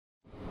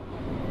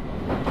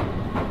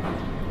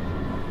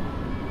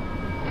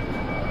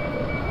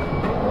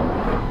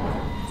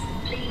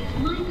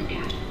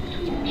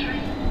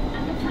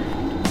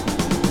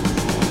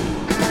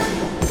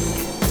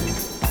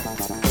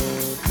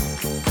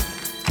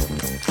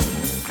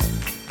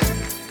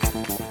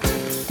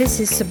This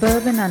is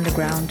Suburban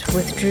Underground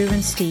with Drew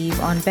and Steve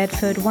on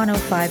Bedford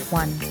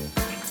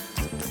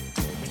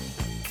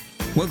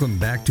 105.1. Welcome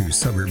back to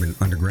Suburban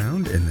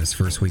Underground in this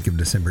first week of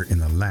December in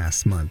the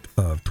last month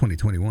of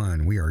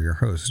 2021. We are your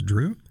hosts,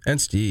 Drew and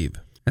Steve.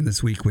 And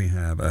this week we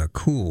have a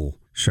cool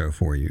show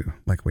for you,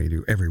 like we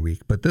do every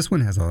week. But this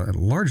one has a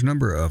large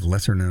number of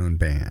lesser-known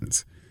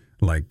bands,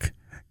 like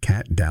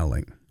Cat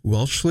Dowling,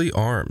 Welshly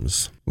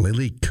Arms,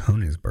 Lily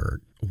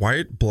Konigsberg,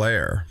 Wyatt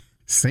Blair,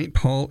 St.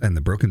 Paul and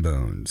the Broken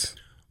Bones,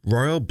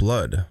 Royal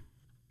Blood.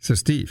 So,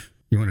 Steve,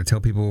 you want to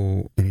tell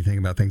people anything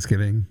about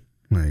Thanksgiving?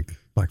 Like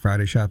Black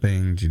Friday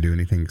shopping? Did you do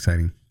anything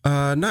exciting?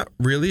 Not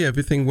really.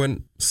 Everything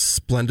went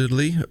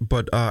splendidly,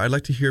 but I'd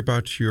like to hear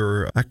about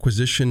your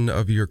acquisition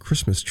of your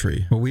Christmas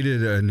tree. Well, we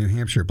did a New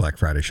Hampshire Black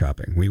Friday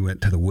shopping. We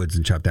went to the woods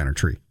and chopped down a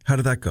tree. How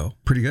did that go?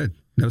 Pretty good.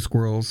 No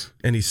squirrels.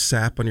 Any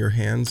sap on your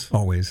hands?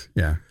 Always,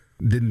 yeah.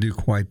 Didn't do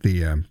quite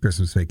the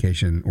Christmas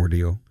vacation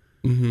ordeal.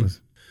 Mm-hmm.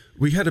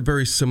 We had a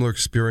very similar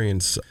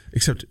experience,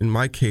 except in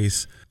my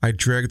case, I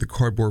dragged the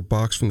cardboard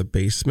box from the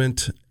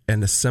basement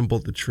and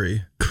assembled the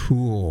tree.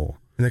 Cool.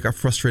 And I got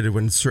frustrated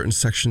when certain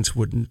sections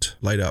wouldn't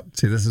light up.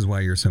 See, this is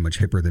why you're so much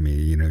hipper than me.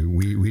 You know,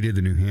 we did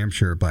the New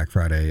Hampshire Black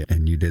Friday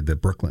and you did the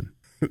Brooklyn.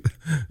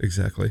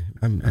 Exactly.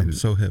 I'm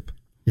so hip.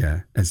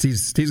 Yeah. And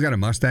Steve's got a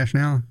mustache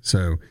now,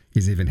 so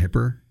he's even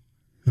hipper.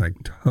 Like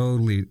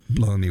totally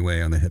blowing me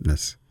away on the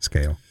hipness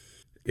scale.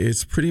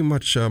 It's pretty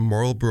much a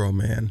Marlboro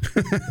man.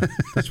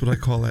 That's what I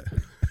call it.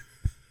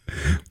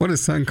 What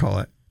does Son call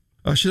it?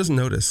 She doesn't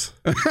notice.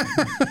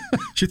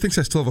 She thinks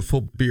I still have a full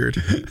beard.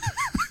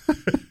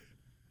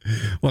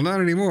 Well,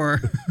 not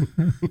anymore.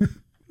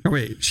 Oh,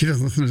 wait, she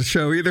doesn't listen to the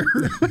show either.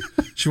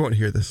 She won't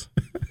hear this.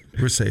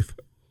 We're safe.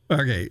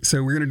 Okay,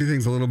 so we're going to do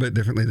things a little bit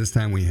differently this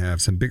time. We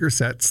have some bigger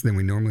sets than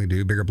we normally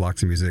do, bigger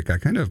blocks of music. I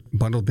kind of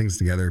bundled things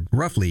together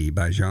roughly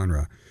by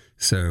genre.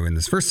 So in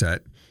this first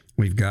set,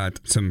 we've got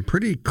some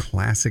pretty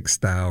classic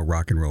style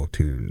rock and roll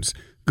tunes,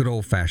 good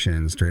old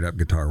fashioned straight up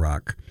guitar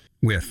rock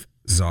with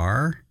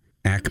Czar,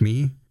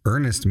 Acme,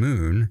 Ernest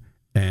Moon,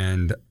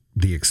 and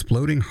The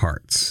Exploding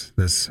Hearts.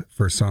 This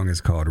first song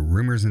is called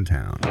Rumors in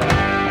Town.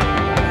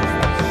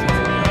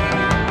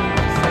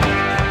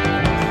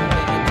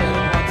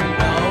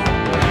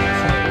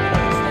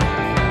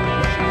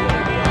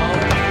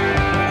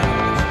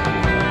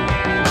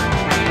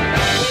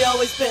 We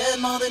always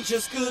been more than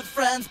just good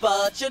friends,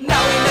 but you know we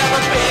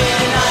never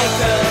been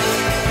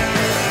icons.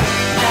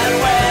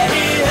 And when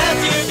he has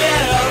you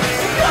get up,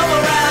 come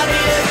around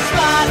here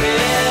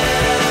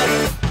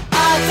spotted.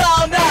 I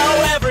don't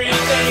know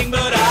everything,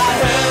 but I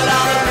heard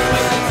all the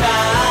rumors in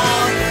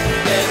town.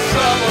 There's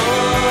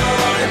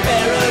trouble in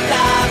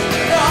paradise.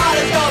 Your heart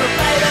is gonna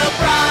pay the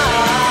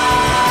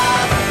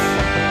price.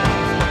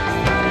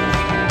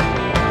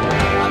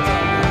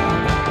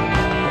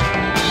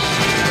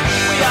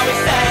 We always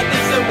said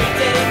things that we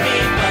didn't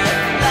mean, but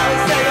now we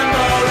say them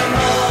more and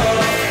more.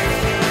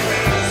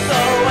 So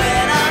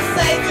when I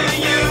say to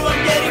you,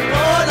 I'm getting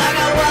bored like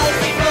I was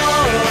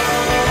before.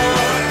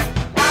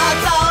 I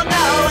don't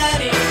know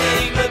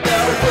anything, but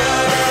the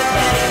word is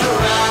getting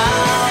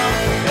around.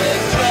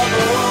 There's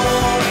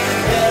trouble in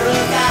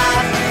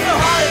paradise. Your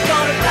heart is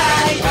gonna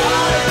pay,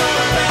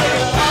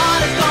 your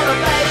heart is gonna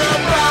pay the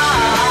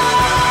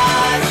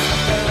price.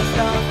 There's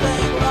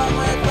nothing wrong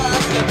with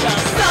us, you're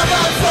just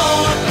someone's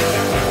born.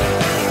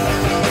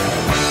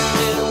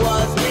 It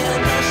was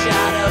in the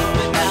shadow,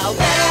 but now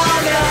they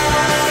all know.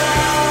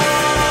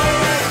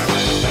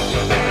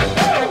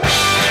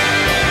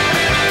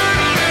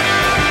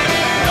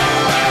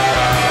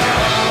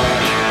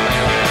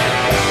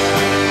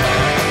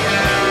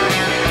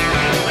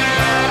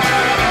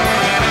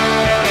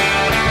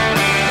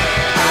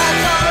 I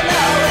don't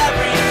know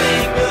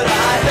everything, but I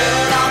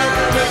heard all the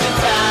rumors in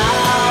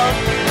town.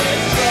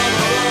 There's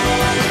trouble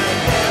in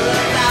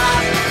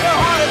paradise. Your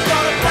heart is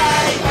gonna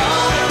pay.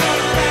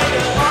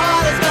 Your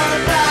heart is gonna pay. Your heart is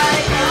gonna pay. Your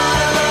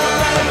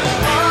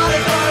heart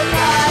is gonna pay.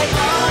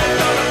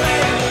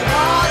 Your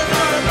heart is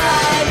gonna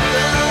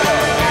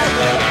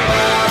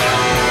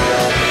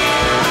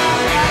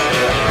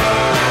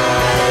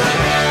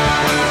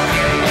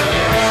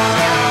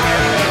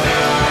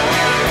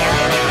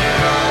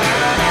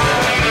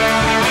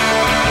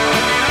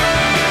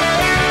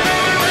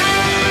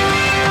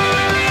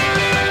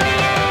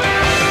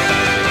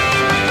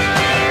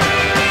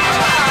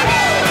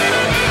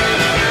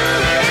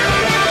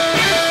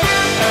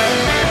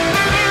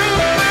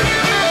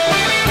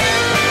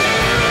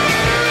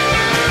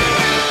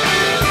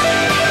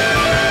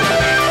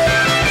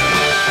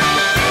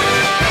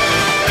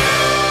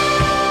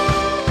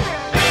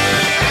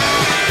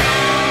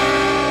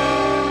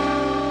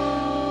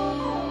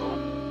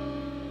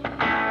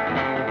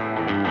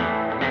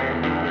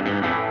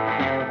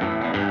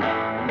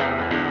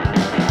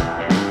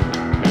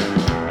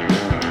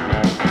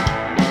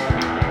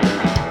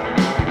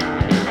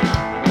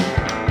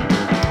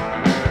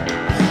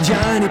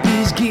Johnny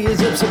B's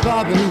gears up,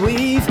 suburban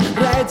weave,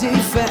 ready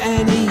for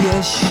any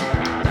ish.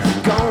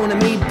 Gonna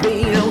meet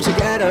Beano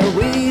together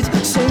with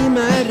see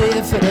my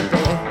river a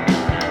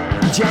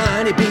bit.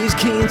 Johnny B's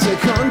keen to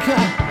conquer.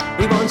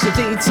 He wants a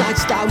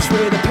detached house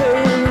with a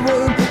pool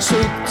room,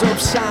 souped up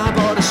Saab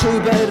or a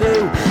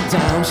Subaru,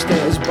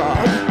 downstairs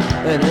Bob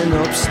and an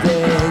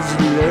upstairs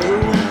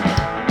Lou.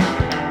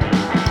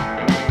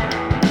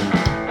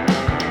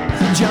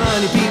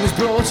 Johnny B was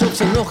brought up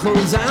to knuckle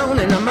down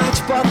in a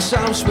matchbox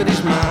house with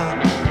his ma.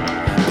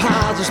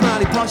 Pals are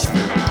smarty posh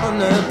on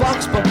the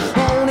box, but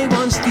only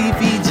one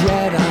Stevie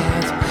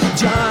Gerrard.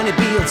 Johnny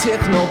B will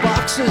tick no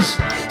boxes.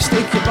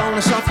 Stick your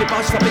bonus off your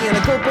boss for being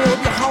a good boy,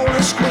 up your hole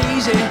and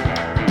squeeze it,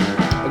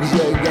 because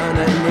you're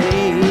gonna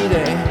need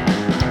it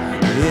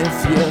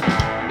if you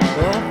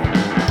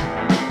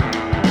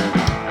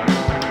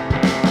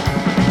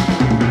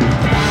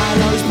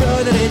Barlow's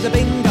brother is a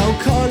bingo,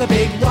 call a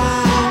big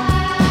wow.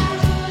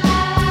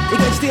 He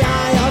gets the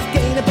eye of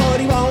gainer, but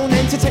he won't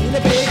entertain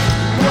a big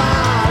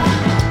wow.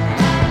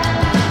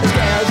 His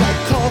girls at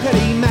Cork,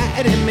 he met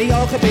her in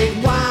Mallorca, big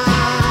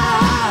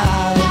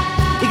wow.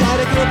 He got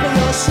a grip of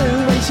your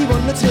Sue when she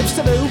won the tips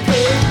to Boo,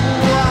 big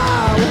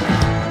wow.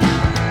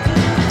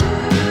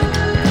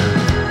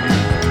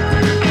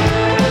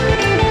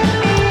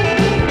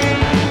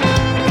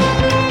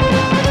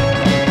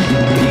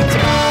 Peter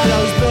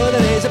Barlow's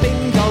brother is a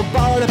bingo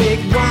ball, a big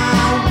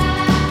wow.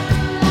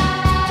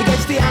 He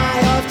gets the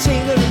eye of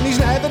Tina and he's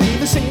never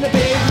even seen a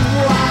big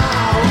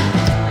wow.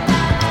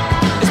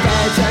 His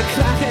bed's a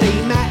cracker,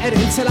 he met her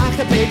into like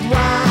a big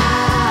wow.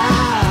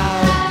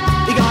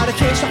 He got a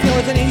kiss off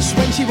your Denise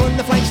when she won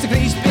the flanks to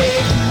Greece,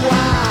 big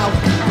wow.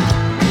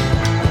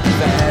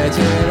 There's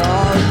it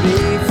all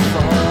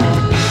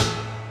before.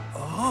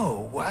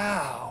 Oh,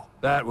 wow.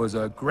 That was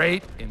a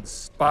great,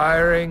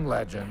 inspiring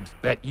legend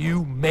that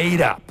you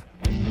made up.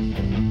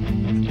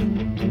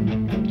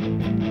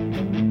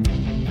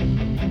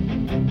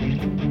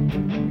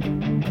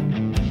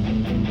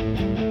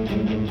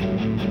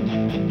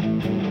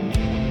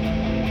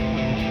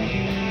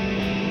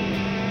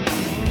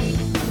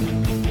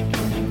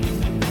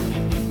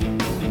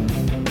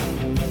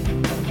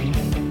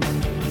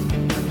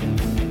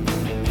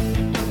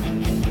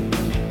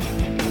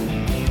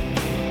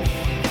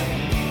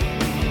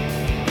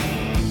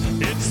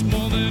 It's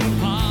more than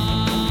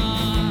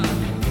hard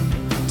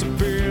to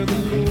bear the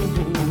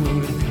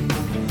load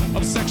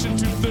of Section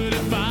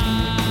 235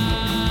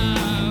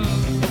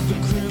 of the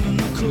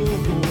criminal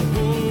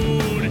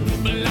code.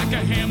 But like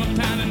a hammer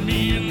pounding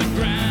me in the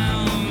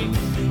ground,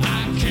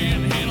 I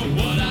can't handle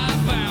what I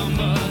found,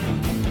 but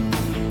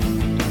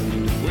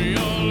we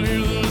all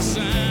hear the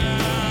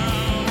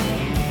sound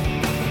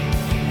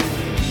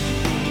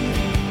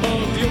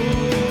of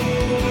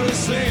your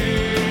decision.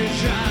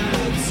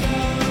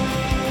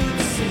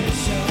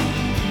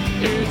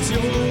 It's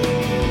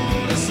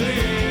your decision.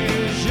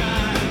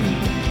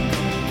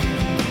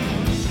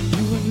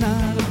 You were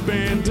not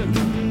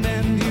abandoned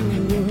and you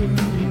were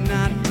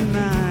not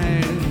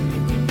denied.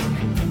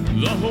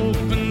 The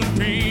hope and the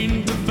pain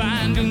to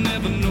find, you'll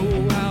never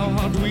know how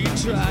hard we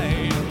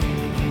tried.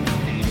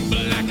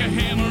 But like a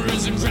hammer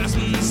is a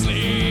craftsman's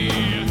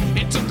slave,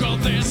 it took all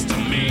this to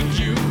make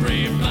you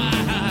brave.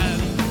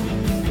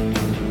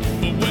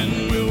 But when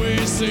will we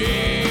see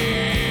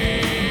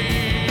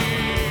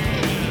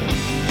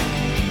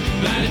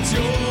that it's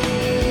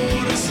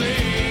your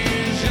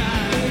decision?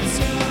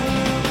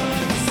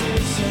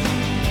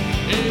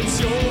 It's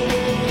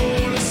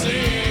your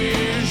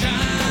decision.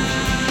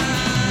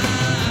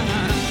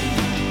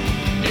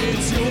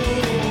 It's your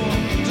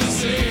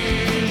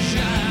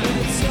decision.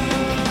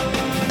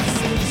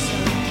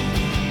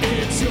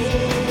 It's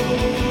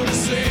your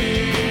decision.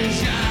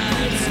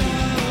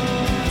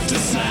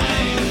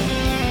 Decide.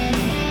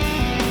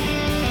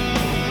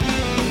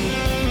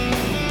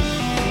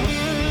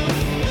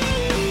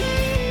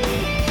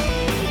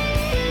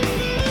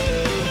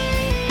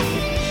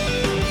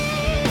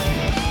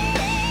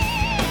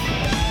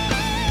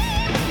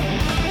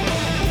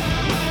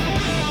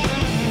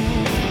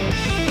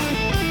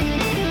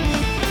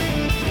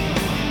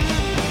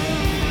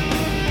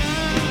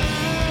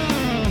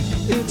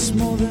 It's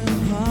more than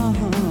hard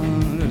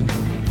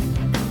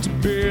to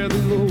bear the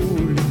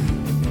load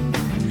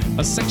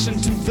of Section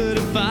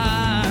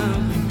 235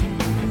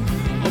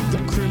 of the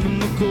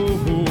criminal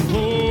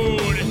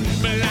code.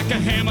 But like a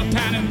hammer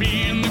pounding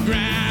me in the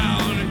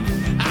ground,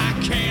 I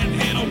can't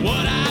handle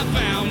what I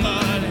found,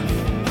 but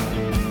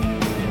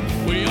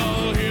we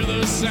all hear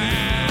the sound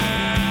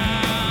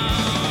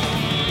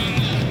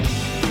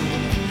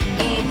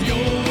of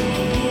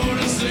your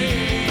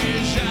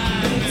decision.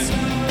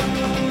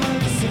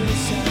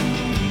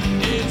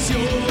 It's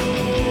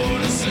your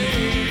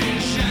decision.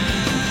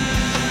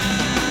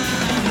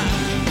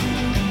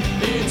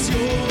 It's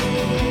your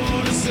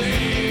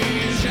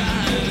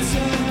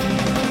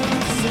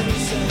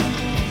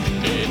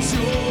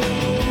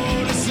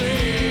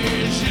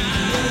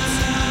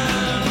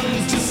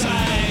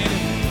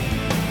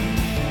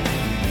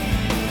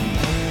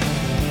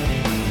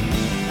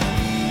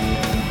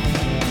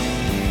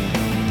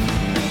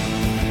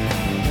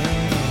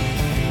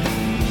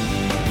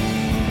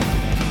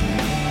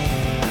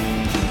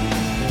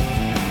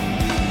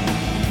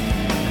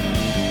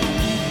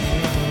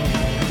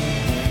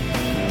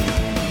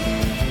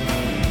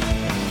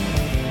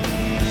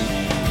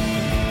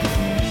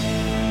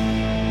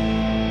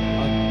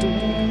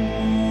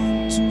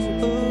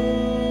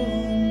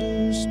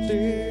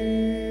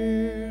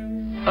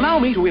Allow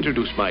me to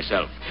introduce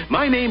myself.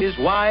 My name is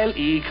Wile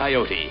E.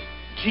 Coyote.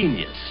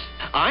 Genius.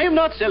 I am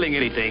not selling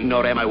anything,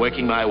 nor am I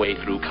working my way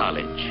through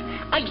college.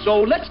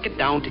 So let's get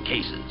down to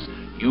cases.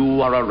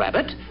 You are a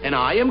rabbit, and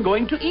I am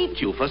going to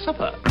eat you for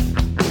supper.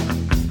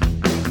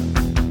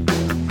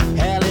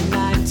 Hell, in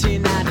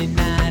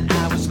 1999,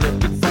 I was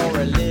looking for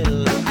a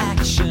little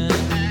action.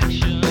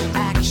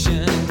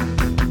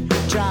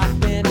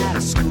 Dropping out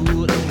of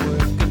school and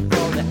working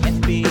for the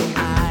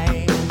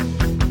FBI.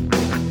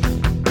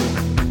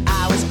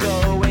 I was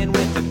going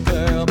with a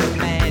girl, but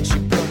man, she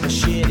put my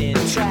shit in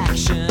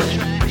traction.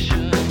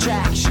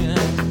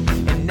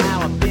 And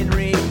now I've been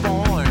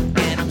reborn,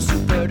 and I'm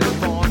super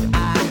deformed.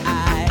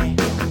 I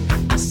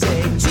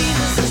say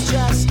Jesus is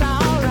just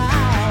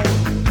alright.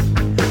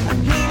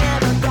 He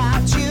never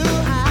got you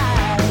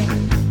high.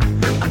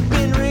 I've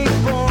been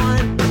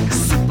reborn,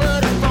 super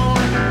deformed.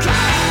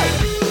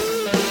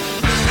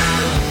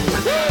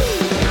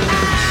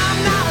 I'm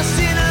not a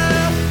sinner,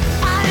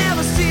 I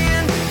never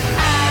sin.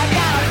 I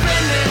got a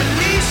friend named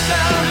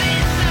Lisa.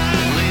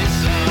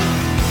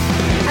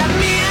 And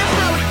me and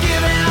her were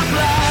giving up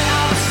blood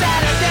on a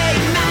Saturday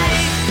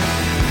night.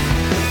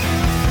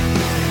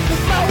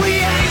 But we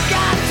ain't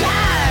got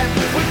time.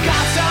 We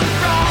got some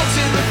frogs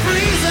in the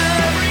freezer.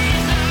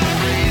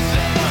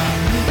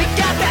 We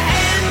got the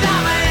end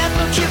of an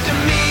anthem trip to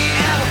me,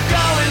 and we're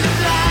going to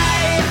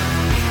fly.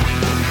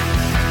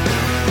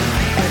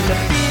 And the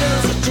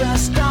Beatles are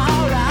just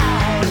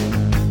alright,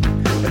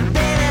 but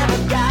they never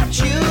got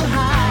you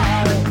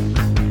high.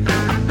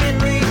 I've been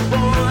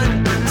reborn,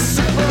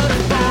 super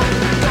deformed.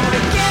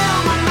 Gonna get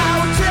on my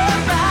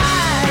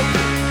motorbike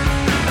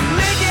and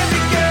make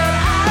every girl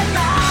I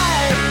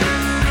like.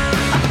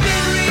 I've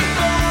been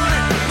reborn,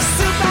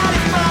 super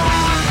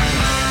deformed.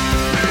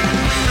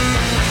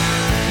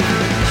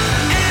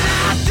 And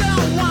I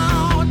don't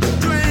want to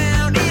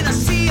drown in a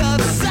sea of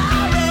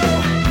sorrow.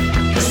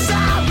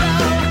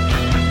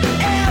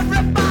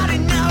 Everybody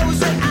knows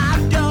that I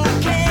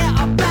don't care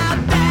about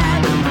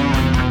that.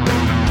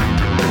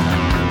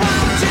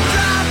 Won't you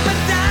drop a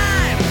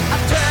dime?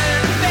 I'll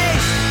turn and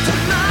face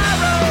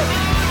tomorrow.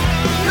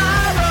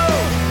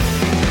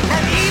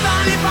 And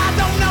even if I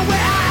don't know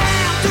where I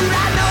am, dude,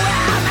 I know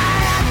where I'm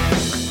at.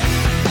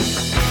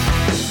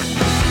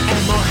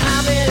 And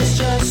Mohammed is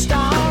just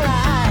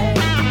alright,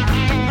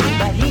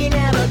 but he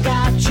never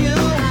got you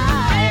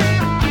high.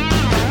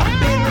 I've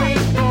been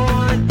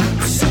reborn,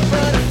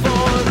 super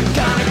deformed.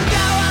 Gonna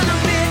go on a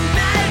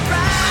midnight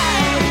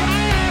ride.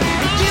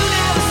 You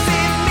never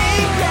seen me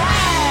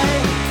cry.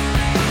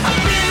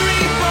 I've been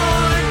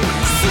reborn,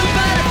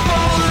 super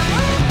deformed.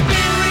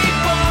 Been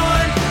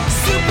reborn,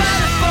 super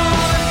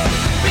deformed.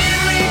 Been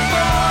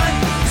reborn,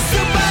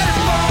 super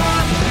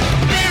deformed.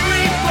 Been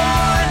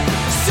reborn,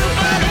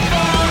 super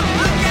deformed.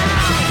 Look out!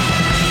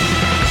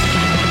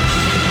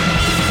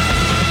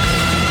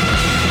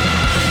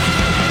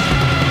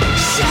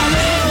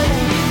 Shalom.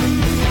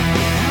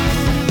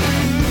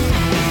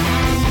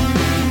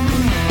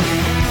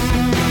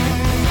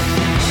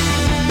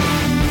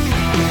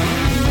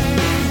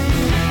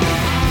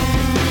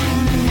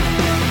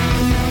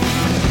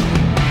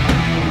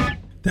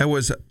 That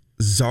was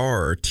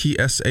Tsar,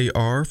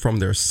 Tsar, from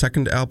their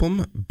second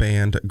album,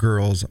 Band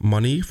Girls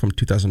Money, from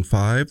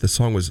 2005. The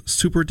song was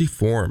Super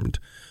Deformed.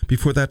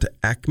 Before that,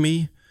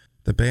 Acme.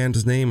 The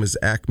band's name is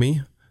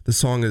Acme. The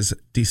song is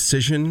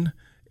Decision,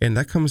 and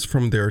that comes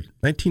from their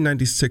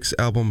 1996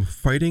 album,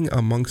 Fighting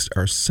Amongst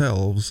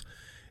Ourselves.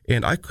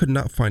 And I could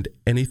not find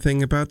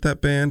anything about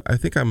that band. I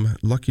think I'm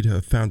lucky to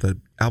have found the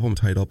album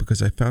title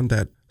because I found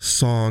that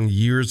song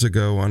years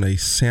ago on a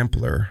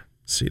sampler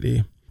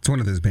CD. It's one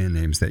of those band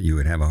names that you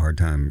would have a hard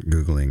time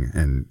Googling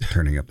and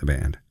turning up the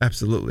band.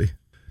 Absolutely.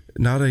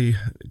 Not a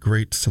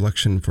great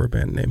selection for a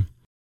band name.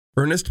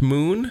 Ernest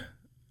Moon,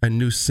 a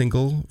new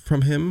single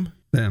from him.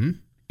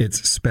 Them,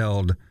 it's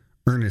spelled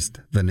Ernest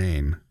the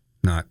name,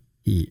 not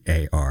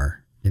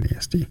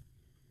E-A-R-N-E-S-T.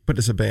 But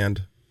it's a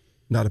band,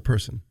 not a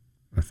person.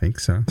 I think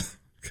so.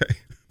 Okay.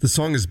 The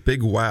song is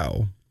Big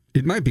Wow.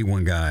 It might be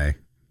one guy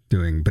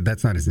doing, but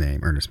that's not his name.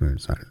 Ernest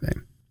Moon's not his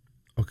name.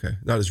 Okay.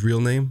 Not his real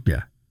name?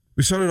 Yeah.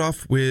 We started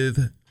off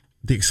with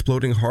the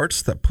Exploding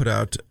Hearts that put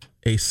out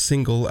a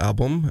single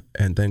album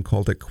and then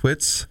called it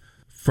quits.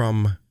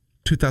 From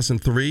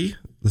 2003,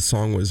 the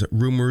song was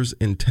Rumors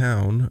in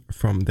Town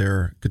from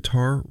their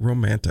Guitar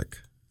Romantic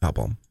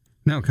album.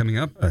 Now coming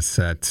up, a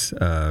set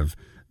of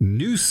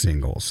new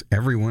singles.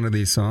 Every one of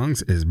these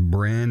songs is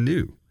brand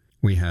new.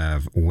 We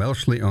have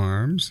Welshly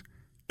Arms,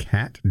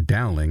 Cat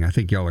Dowling. I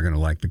think y'all are going to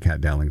like the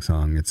Cat Dowling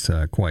song. It's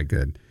quite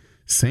good.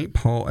 St.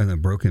 Paul and the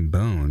Broken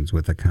Bones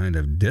with a kind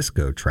of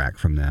disco track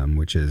from them,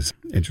 which is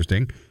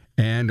interesting.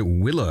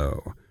 And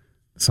Willow.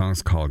 The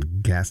song's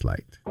called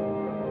Gaslight.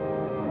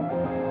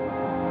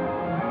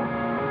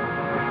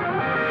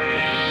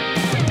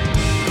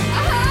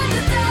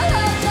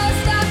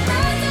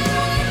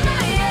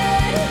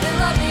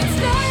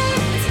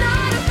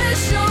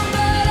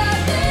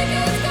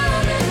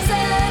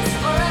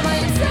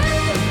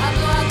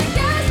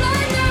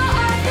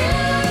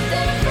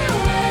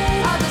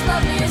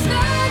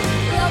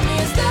 Love me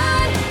instead.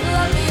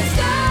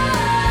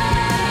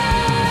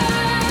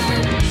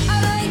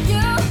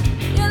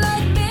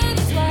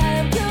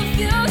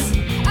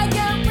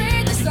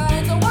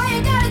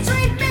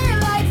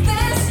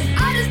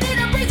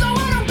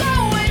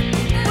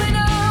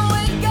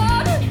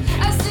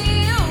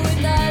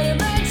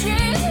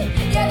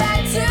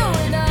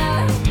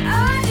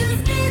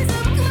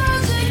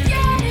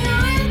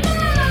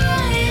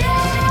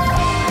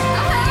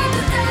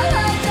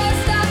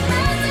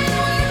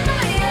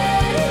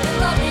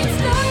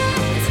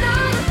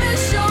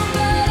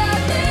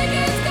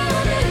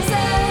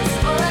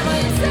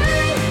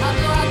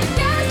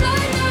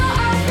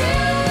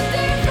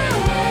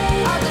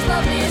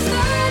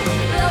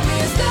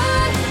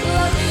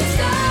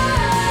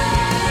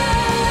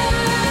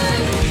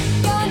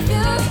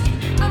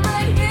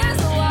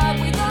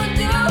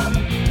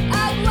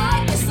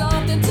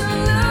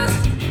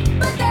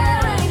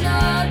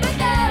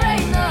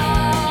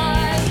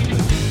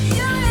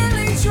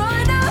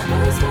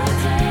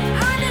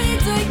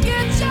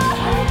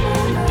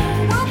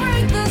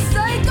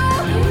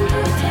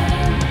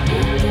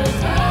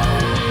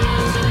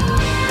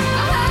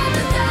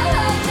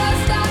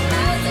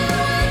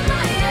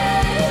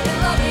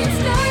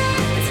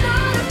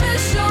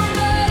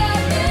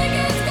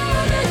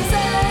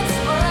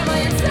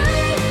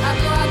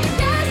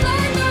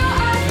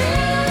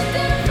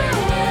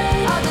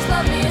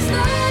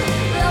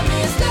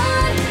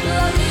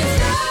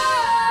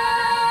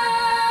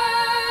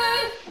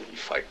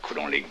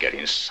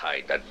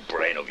 that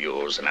brain of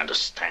yours and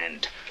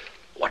understand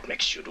what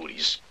makes you do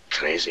these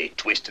crazy,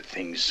 twisted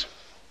things.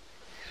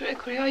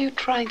 Gregory, are you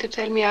trying to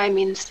tell me I'm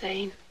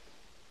insane?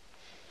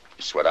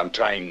 It's what I'm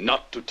trying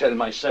not to tell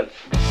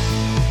myself.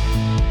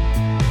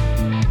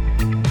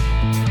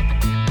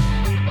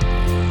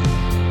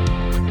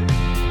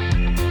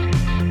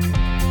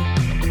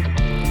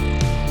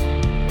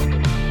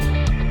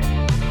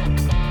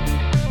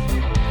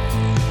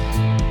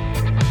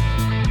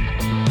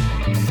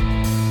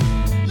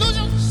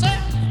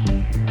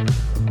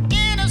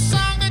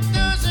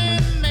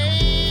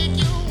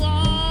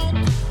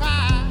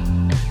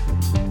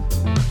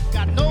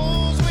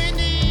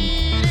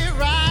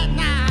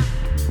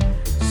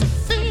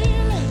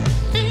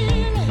 Feel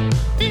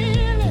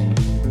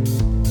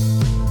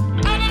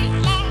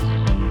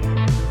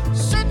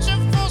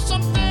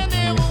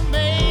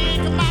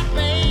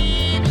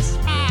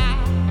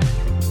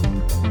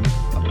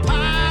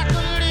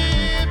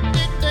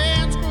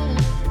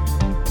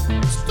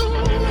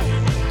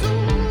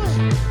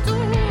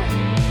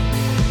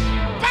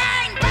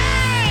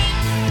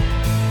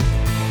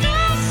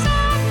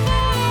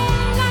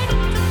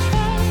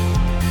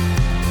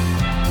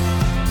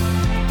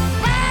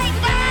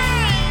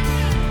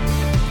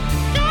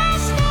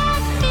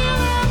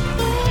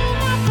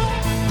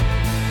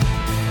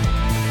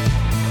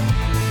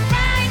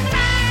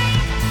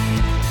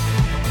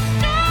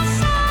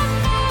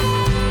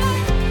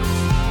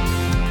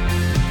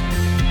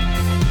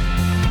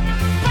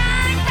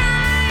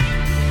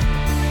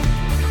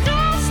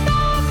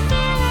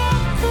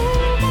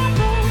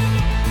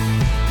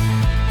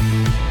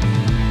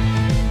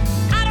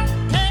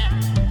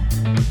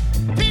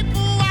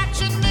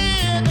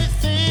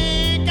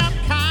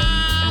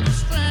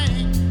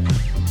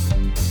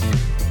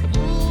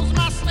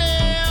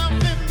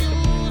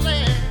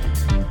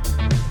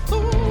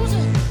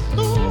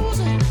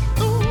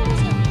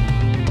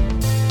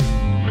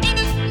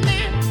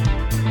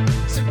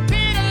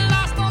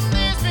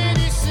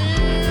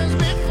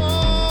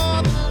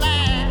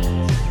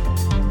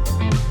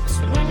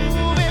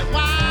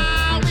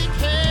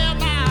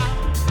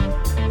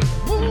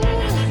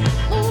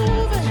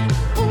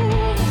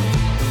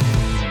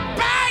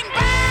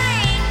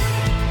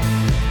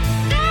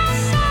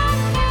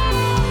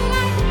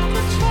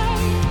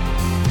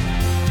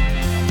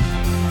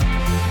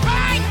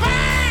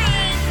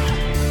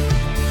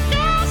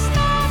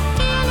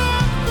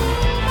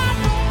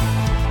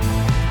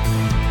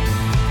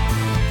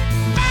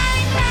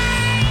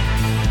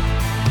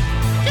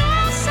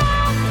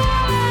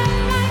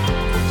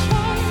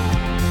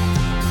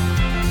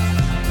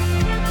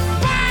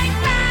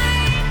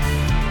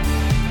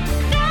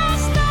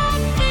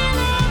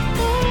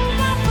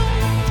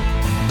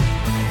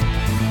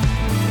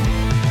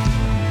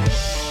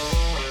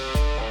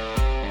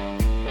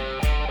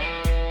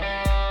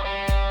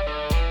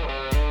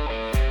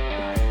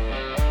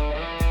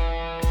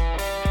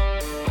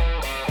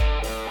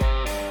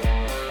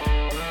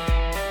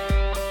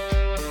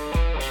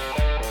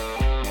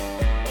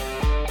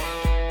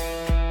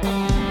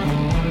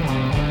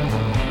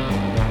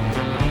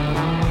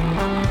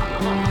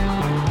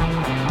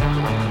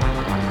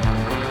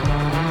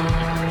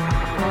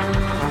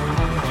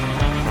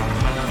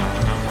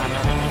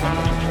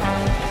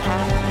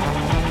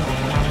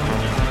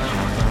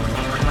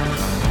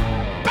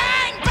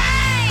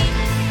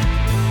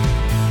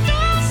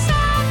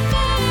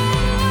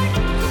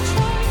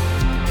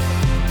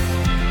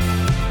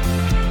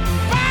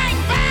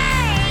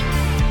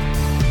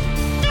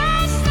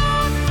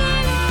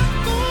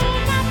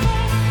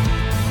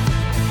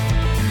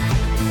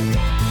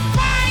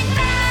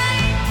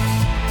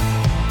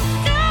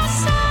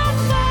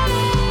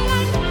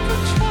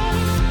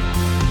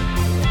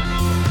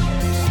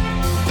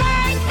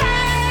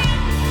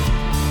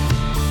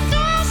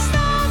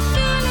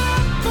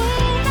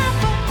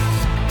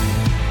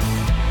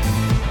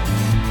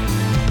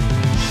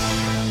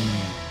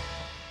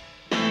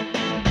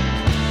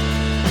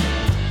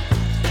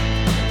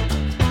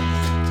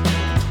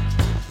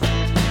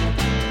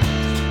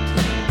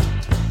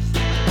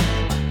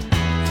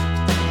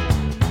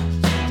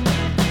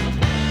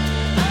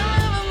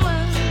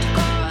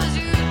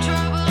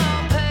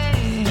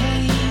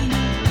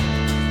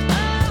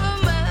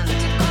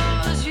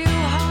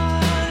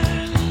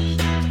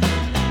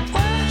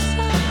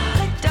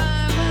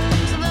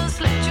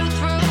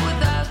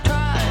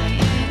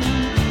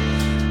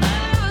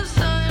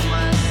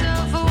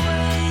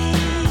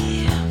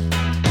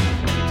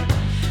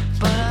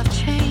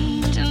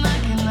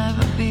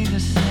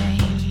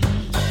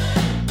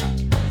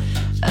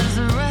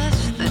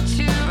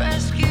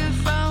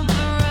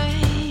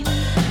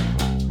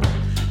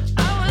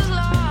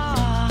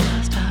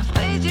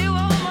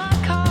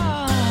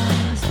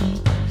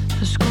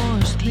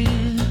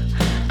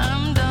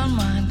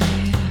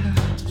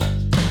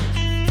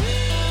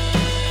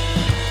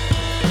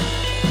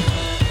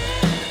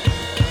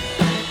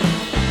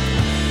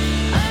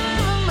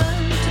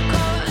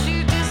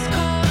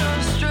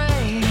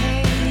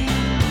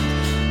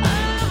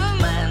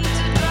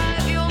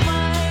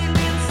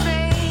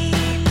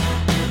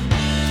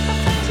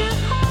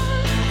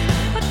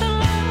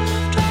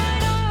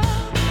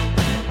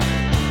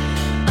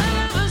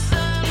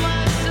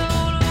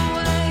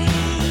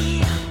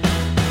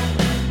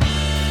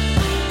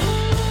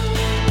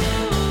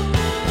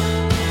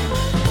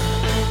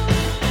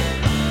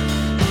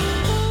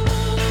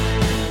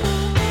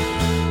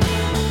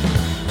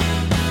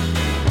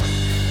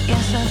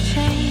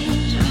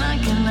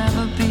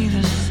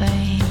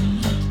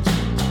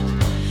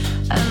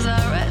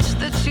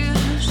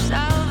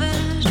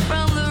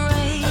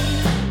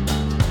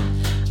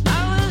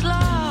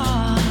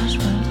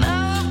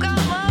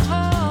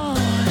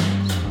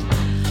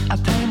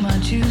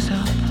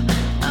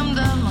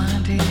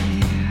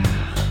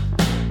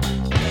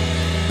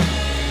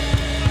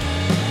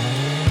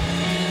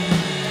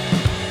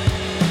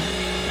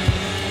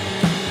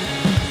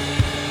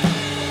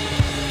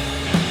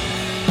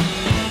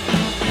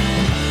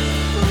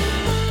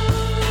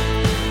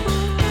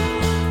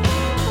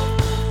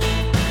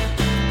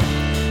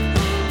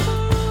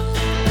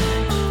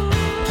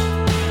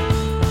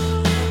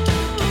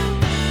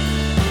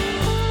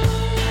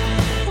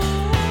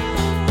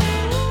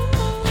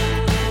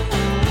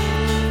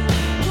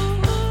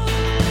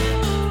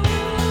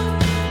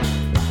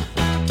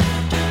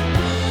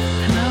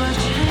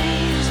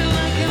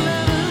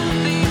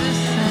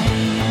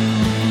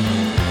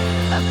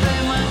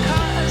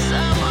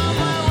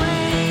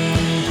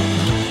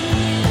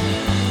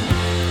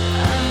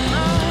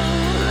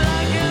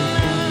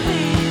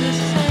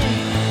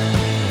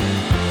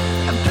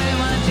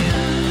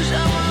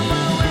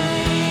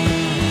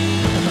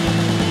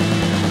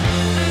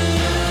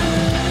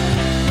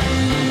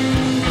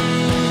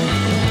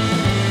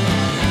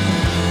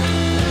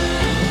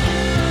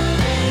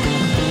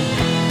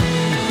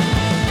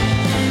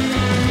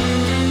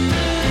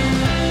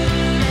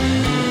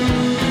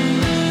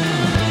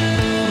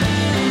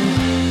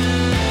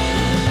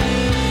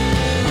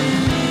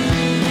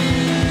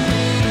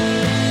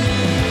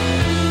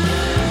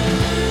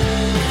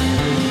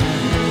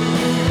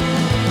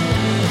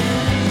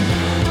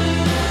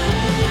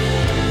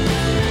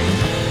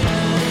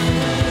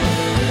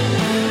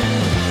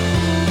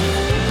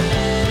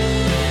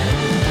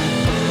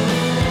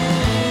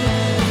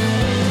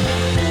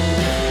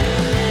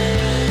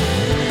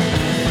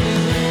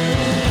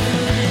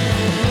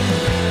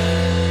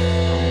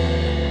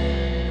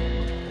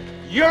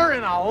You're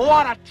in a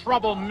lot of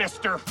trouble,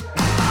 mister.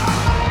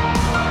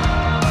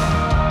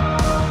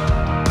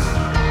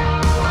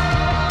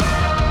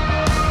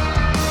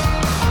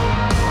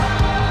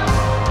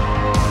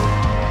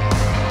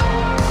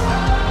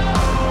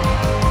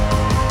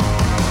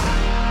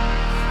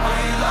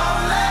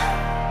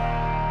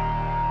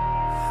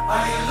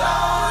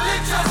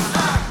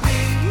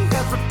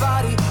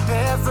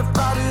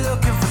 Everybody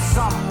looking for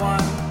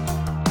someone.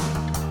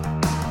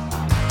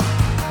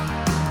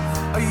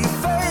 Are you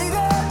faded?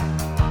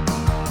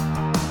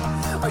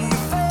 Are you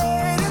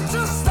faded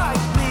just like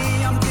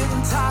me? I'm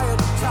getting tired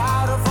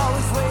of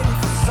always waiting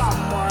for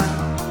someone.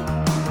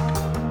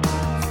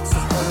 So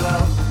hello,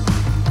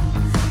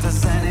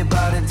 does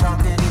anybody talk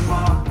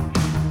anymore?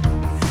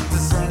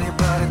 Does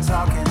anybody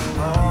talk anymore?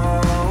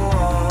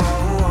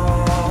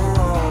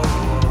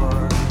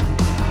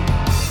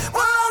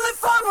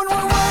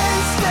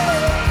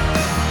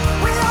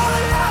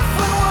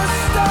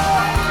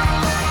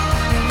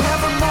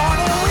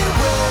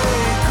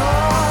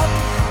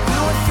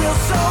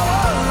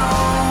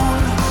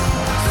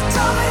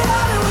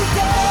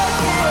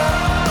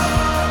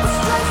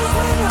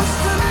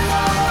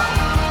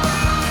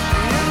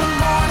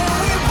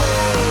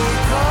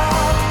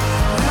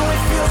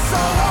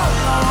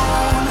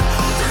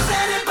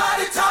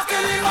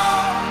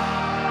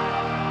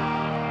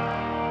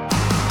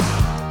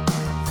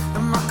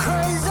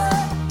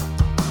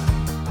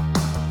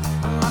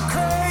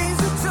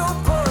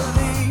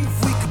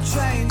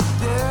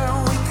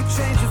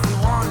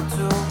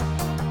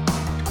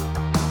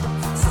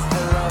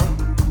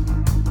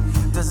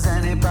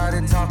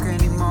 Talk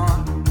anymore?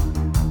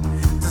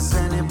 Does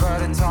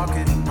anybody talk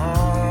anymore?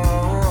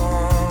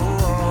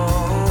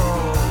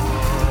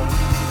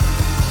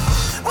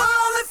 We're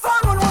only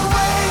fun when we're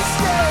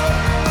wasted.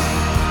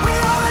 We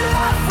only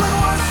laugh when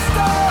we're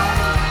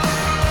stoned.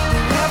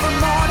 And every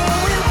morning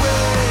we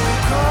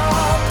wake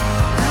up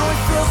and we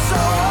feel so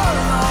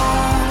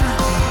alone.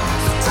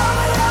 So tell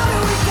me, how did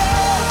we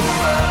get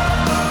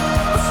here?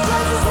 We're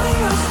strangers we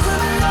used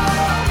to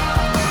know.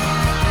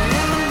 And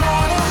in the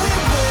morning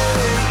we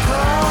wake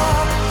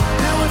up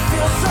and we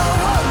feel so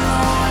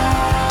alone.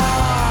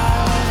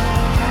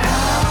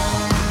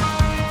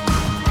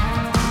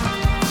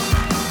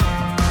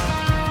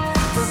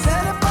 Does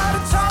anybody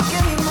talk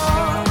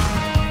anymore?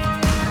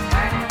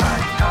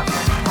 Anybody talk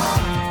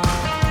anymore?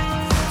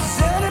 Does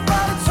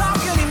anybody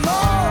talk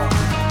anymore?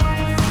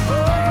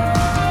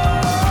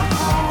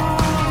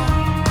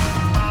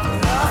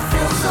 I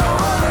feel so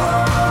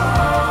alone.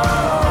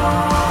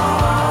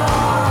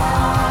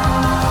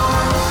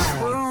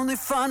 We're only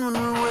fun when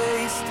we're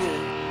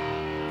wasted.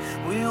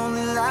 We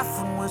only laugh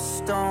when we're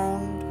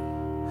stoned.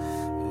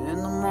 In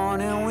the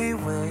morning we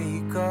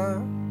wake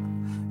up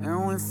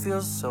and we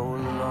feel so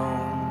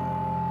alone.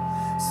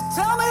 So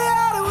tell me,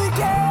 how did we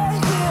get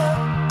here?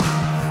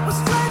 We're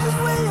strangers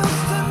we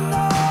used to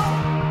know.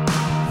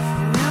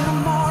 And in the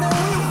morning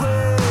we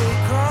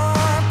wake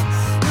up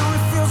and we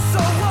feel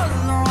so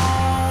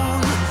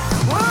alone.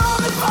 We're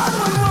only fun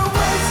when we're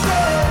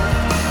wasted.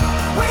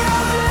 We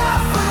only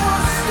laugh when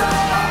we're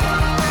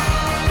stoned.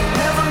 And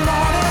every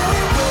morning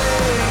we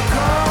wake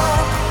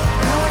up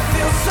and we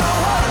feel so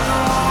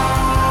alone.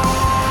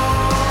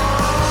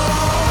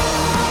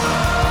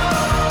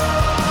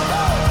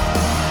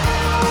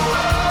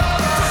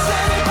 Does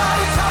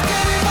anybody talk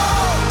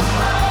anymore?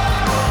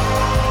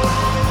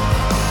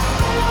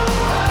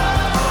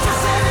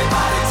 Does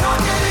anybody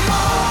talk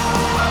anymore?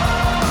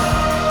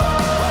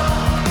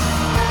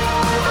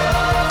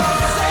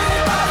 Does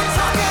anybody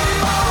talk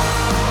anymore?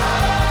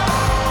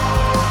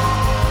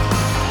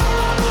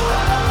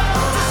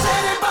 Does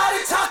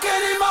anybody talk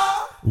anymore?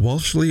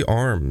 Welshly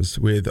Arms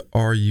with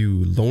Are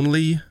You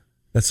Lonely?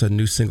 That's a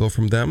new single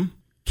from them.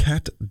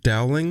 Kat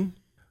Dowling,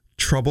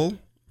 Trouble,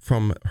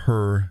 from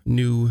her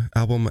new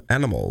album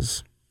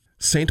Animals.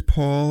 St.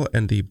 Paul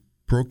and the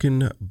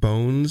Broken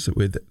Bones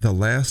with The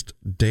Last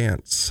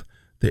Dance.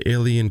 The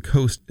Alien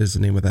Coast is the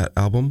name of that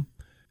album.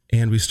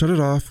 And we started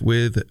off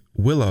with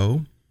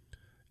Willow,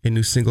 a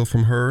new single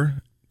from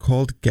her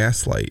called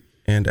Gaslight.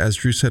 And as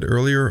Drew said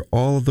earlier,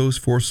 all of those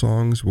 4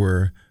 songs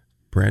were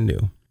brand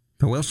new.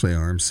 The Welshly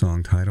Arms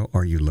song title,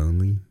 Are You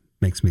Lonely,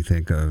 makes me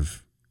think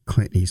of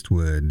Clint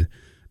Eastwood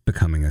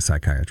becoming a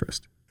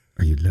psychiatrist.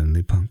 Are you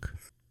lonely, punk?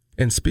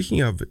 And speaking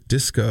of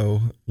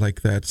disco,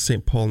 like that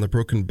St. Paul and the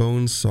Broken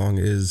Bones song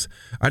is,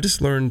 I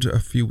just learned a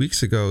few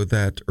weeks ago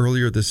that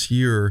earlier this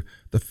year,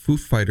 the Foo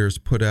Fighters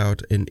put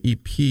out an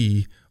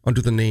EP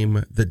under the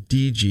name The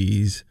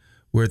DGs,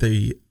 where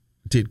they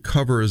did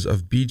covers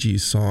of Bee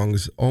Gees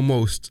songs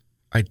almost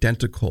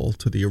identical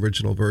to the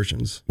original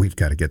versions. We've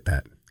got to get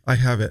that. I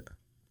have it.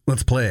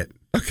 Let's play it.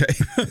 Okay.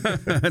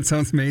 That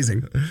sounds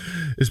amazing.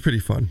 It's pretty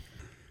fun.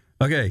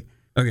 Okay.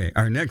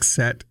 Our next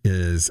set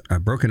is a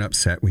broken up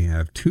set. We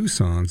have 2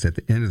 songs at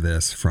the end of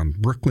this from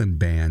Brooklyn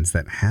bands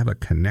that have a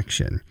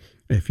connection.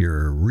 If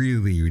you're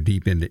really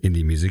deep into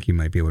indie music, you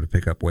might be able to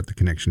pick up what the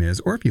connection is,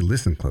 or if you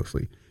listen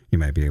closely, you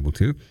might be able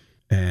to.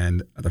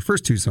 And the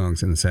first 2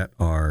 songs in the set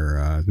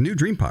are new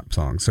Dream Pop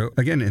songs. So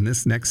again, in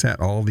this next set,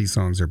 all these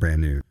songs are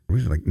brand new.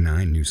 We have like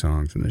 9 new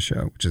songs in the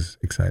show, which is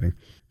exciting.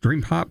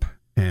 Dream Pop,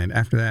 and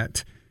after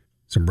that,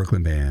 some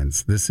Brooklyn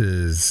bands. This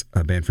is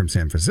a band from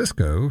San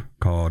Francisco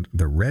called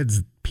the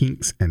Reds,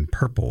 Pinks, and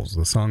Purples.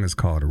 The song is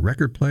called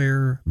Record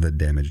Player, The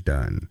Damage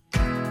Done.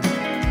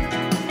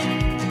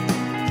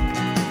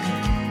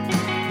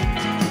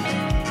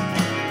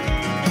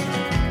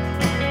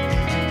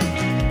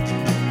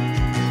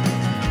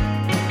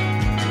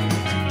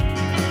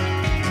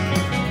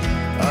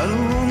 I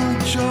don't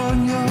wanna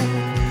join your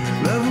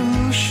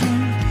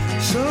revolution,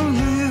 so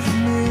leave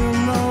me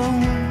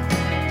alone.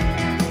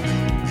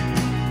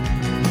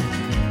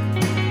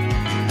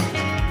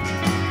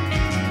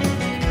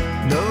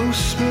 No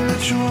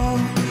spiritual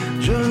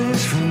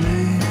journeys for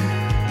me,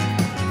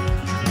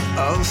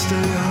 I'll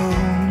stay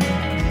home.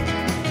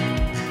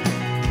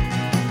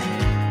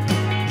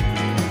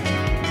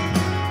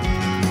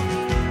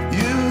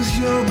 Use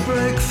your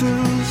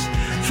breakthroughs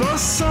for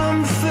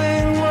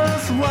something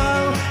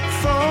worthwhile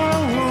for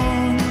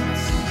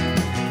once.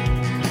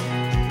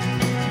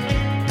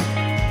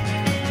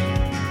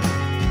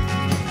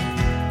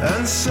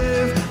 And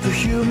save the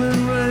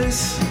human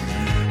race.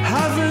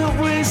 Haven't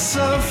we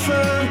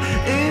suffered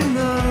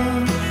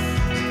enough?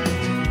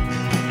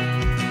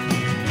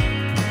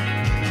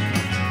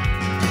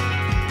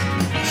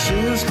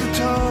 Sears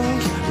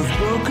guitars with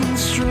broken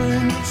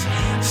strings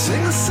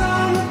sing a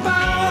song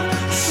about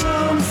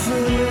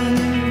something.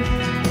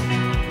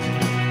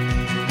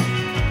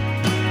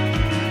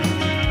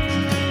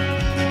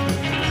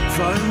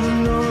 Find the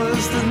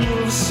noise that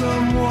moves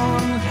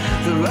someone.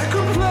 The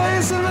record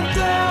plays and the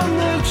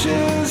damage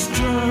is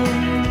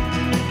done.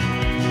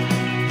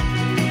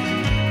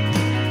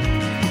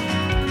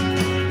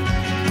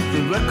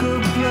 The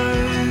record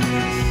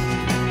plays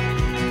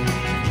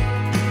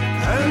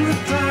and the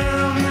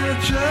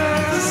damage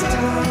is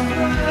done.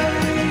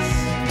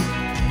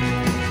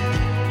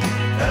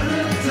 And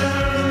the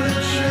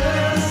damage is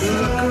done. The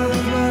record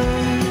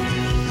plays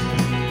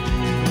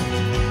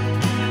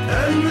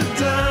and the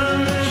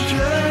damage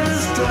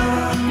is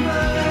done.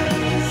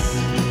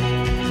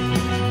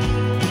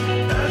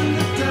 And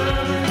the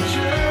damage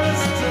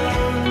is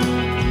done.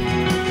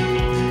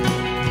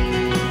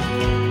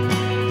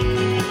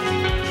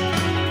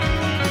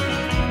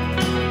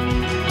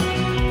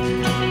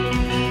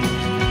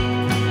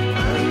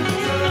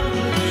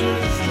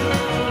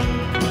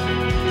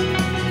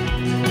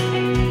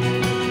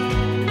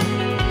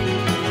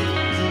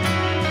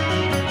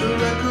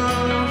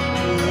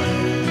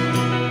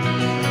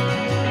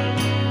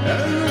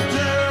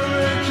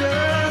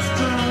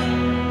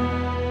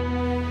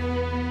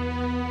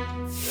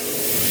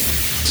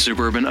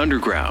 Suburban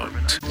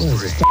Underground.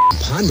 Oh, it's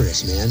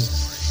ponderous, man.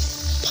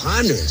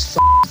 Ponderous.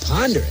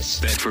 Ponderous.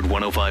 Bedford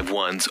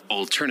 105.1's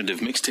Alternative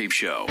Mixtape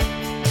Show.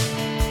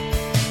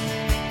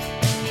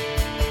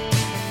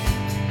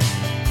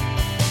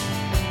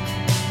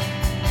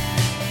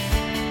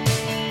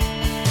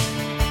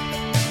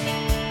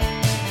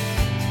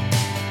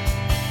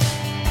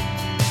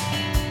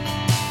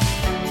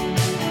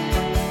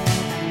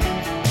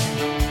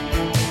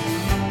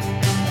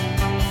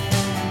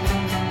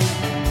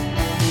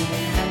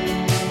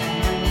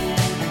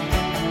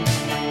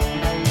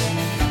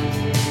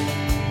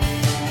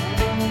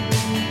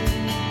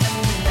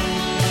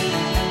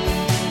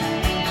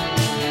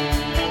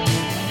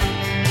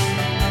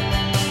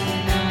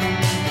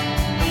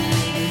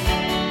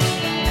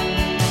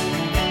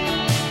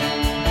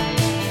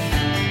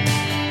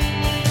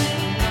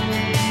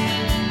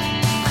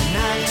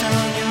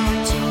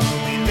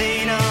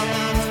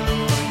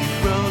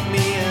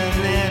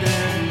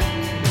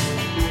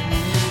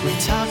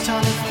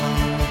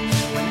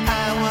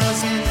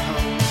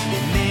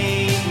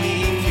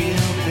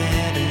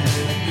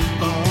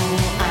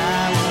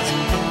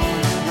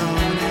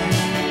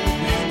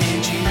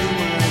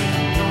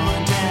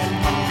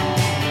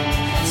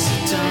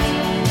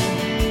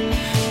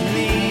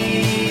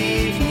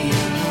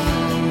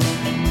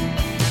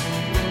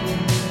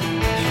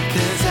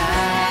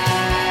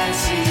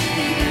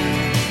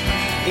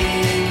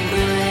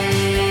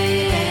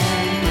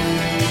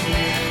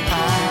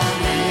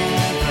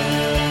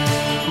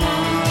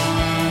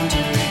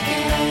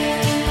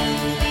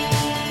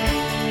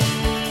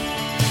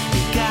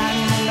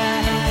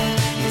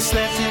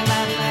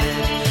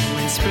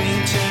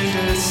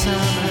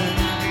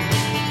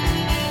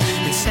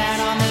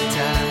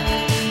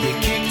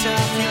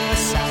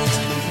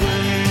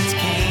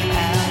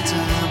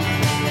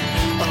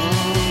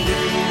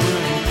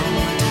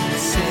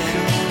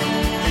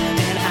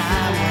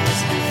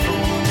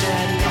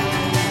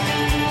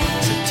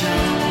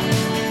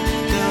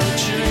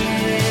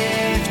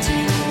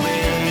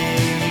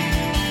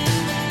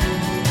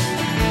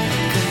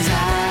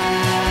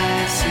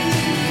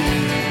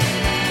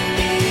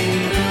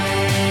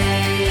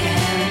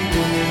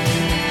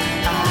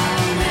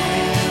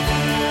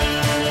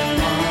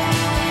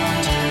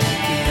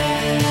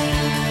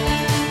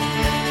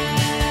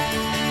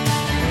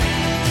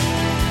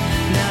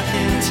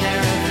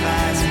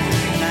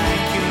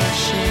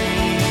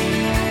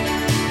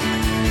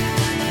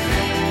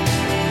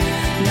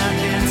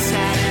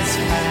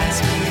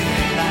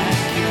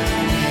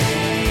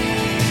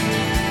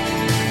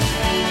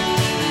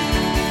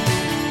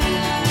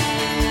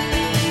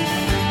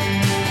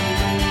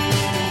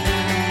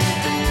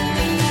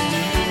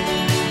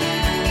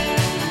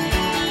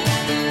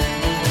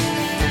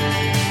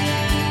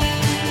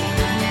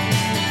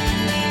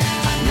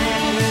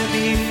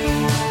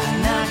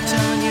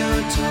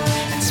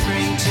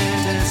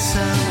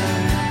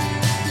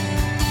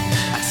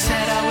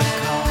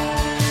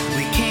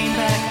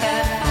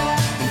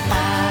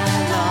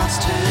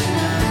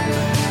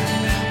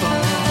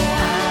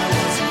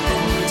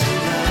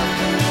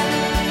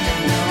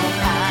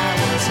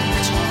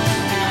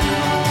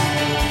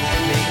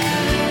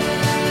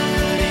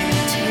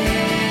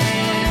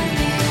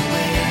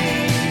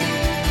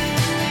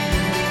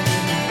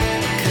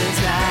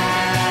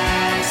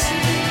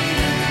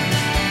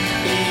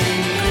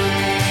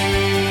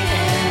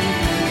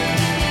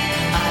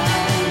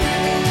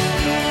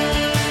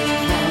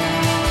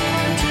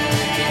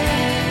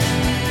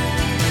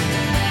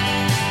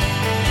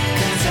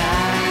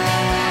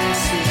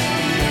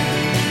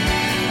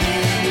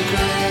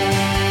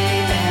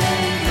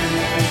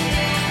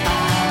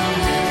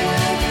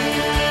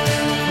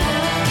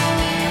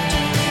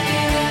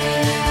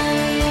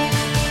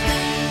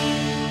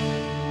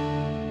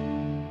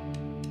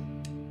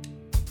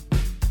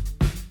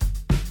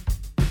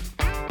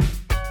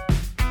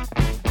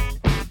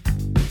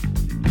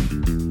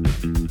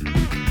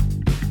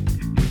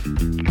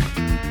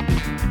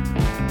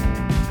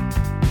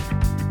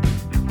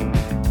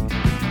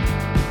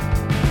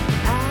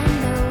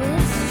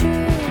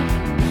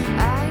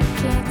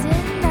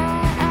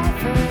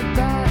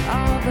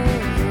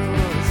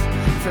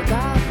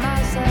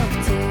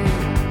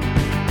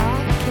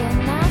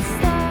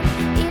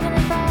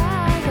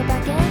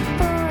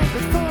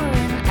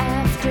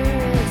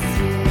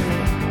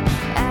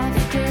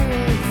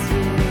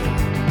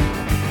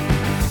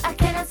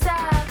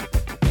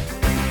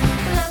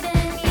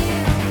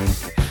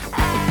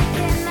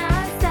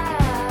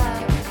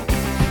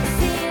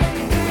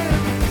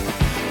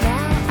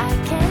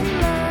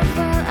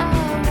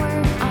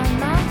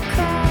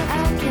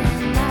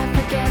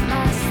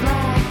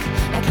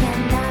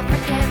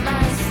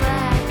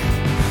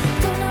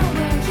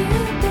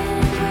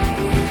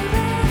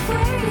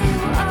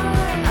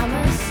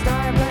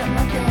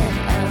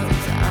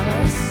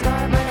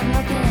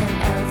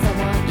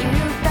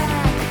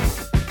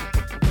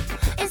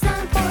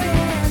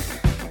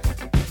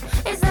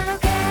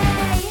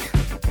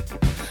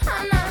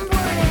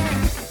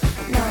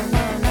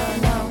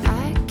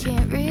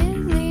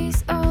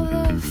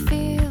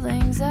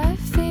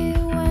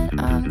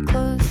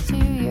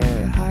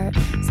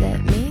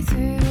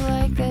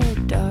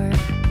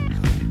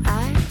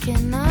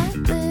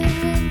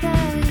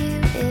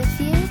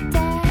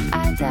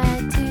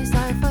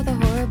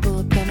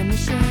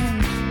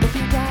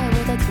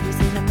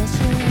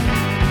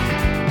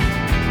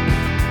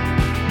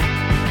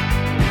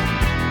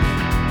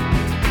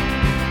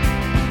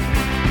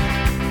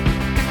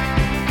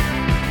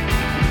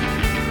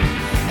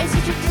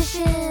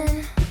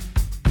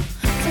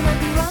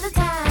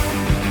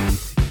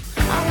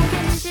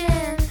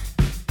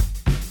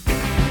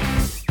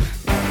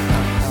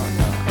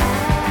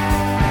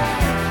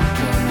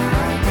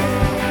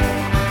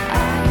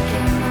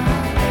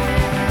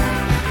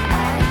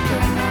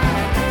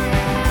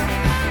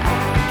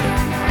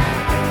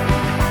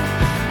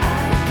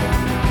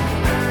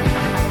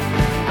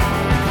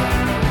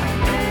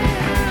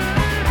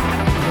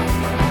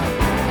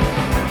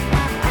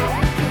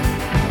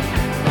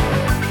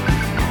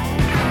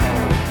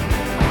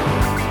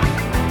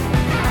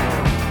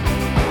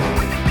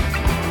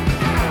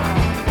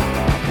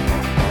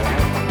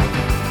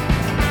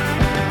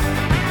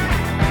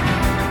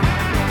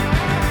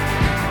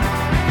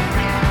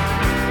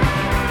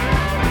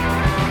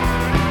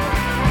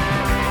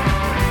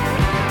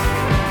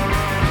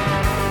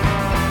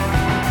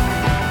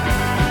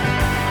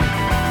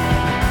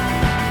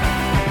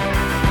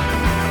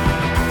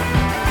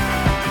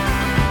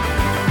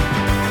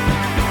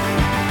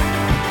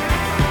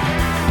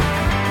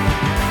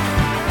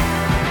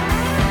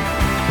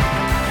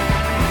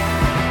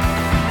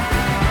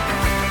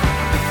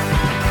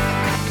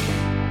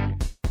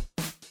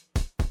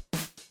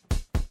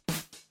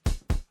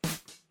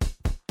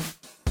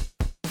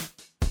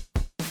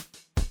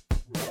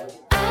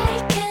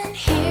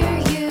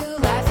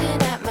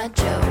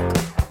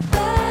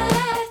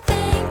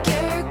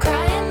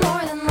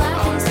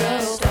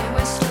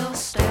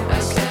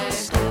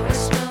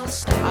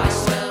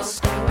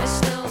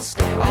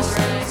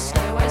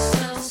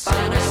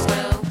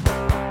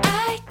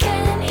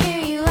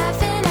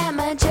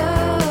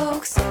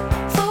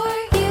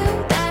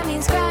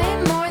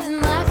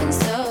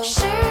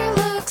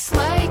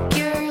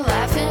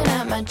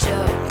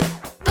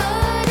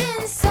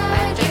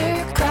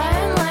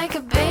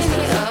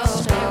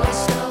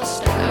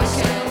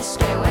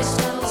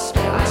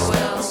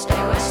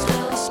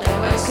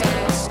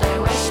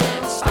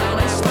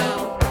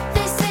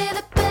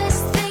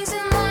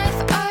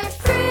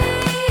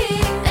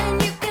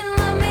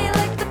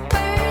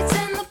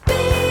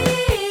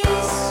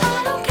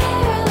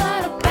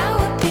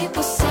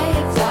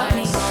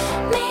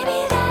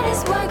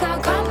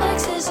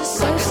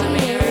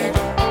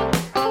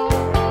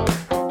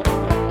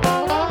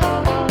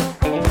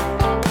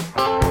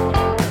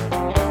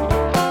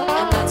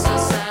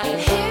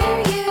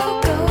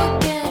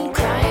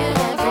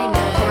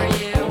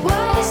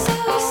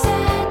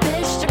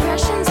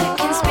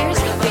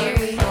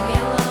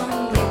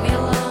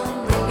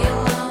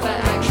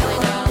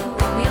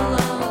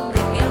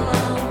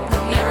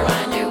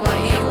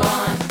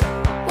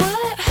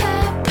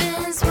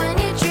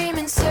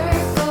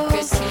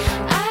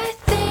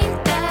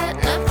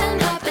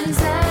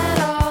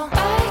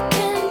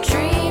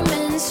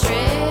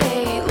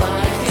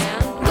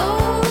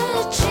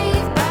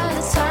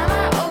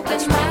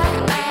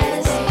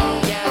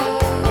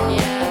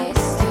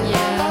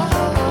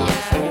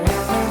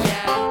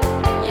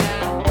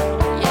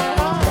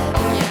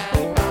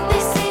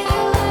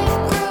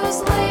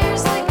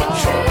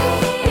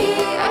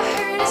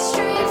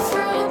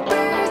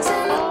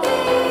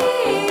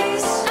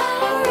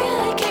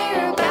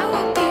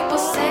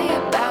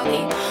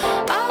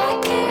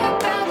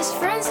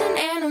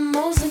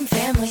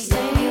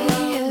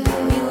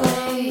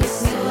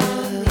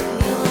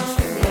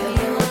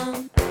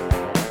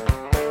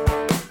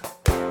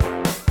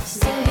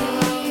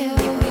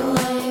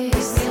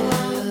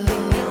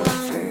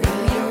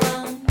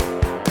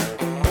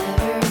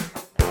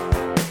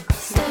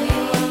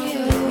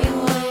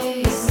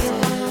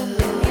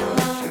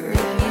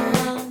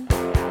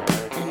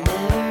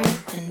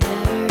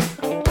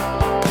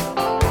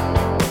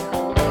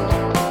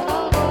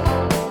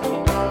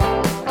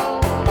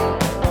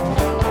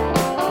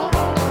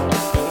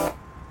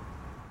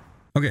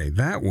 Okay,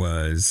 that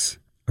was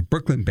a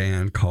Brooklyn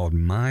band called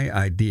My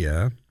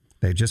Idea.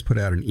 They just put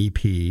out an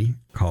EP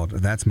called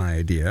That's My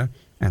Idea,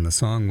 and the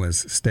song was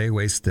Stay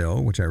Away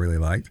Still, which I really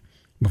liked.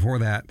 Before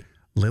that,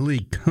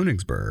 Lily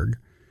Konigsberg.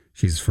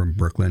 She's from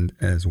Brooklyn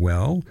as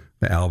well.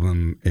 The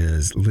album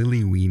is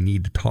Lily, We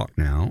Need to Talk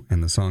Now,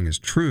 and the song is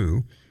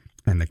True.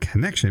 And the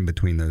connection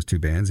between those two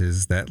bands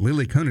is that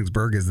Lily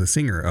Konigsberg is the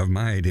singer of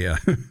My Idea.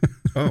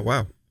 Oh,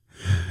 wow.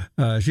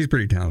 She's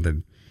pretty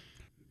talented.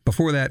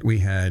 Before that, we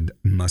had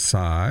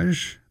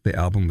Massage. The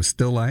album was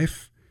Still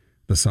Life.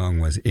 The song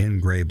was In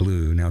Gray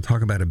Blue. Now,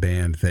 talk about a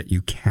band that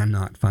you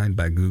cannot find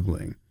by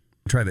Googling.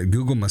 Try that.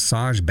 Google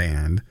Massage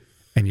Band,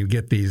 and you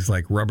get these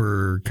like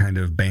rubber kind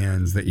of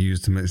bands that you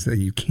use to that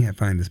you can't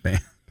find this band.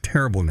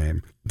 Terrible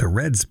name. The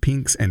Reds,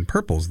 Pinks, and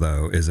Purples,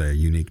 though, is a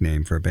unique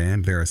name for a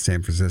band. They're a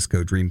San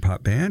Francisco dream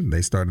pop band.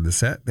 They started the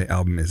set. The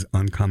album is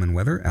Uncommon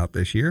Weather, out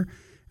this year.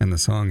 And the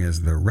song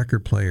is The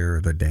Record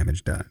Player, The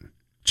Damage Done.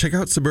 Check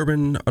out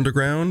Suburban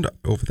Underground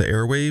over the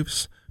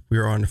airwaves. We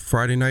are on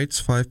Friday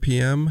nights, 5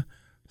 p.m.,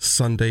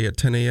 Sunday at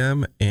 10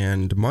 a.m.,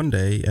 and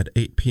Monday at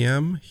 8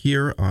 p.m.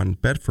 here on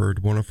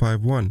Bedford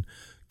 105.1.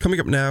 Coming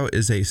up now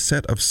is a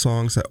set of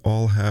songs that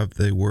all have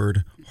the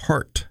word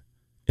heart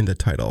in the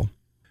title.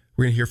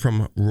 We're going to hear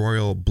from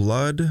Royal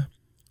Blood,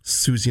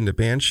 Susie and the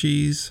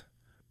Banshees,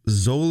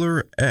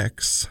 Zolar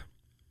X.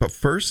 But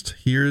first,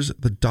 here's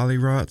the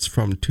Dollyrots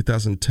from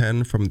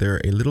 2010 from their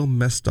A Little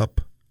Messed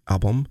Up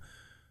album.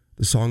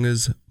 The song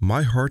is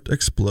My Heart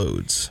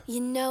Explodes. You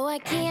know I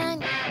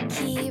can't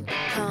keep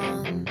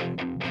calm.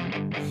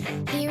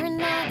 Hearing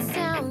that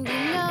sound, you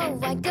know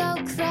I go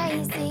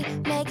crazy,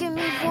 making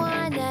me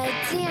wanna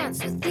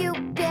dance with you,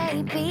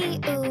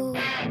 baby. Ooh.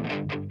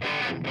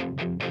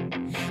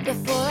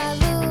 Before I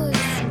lose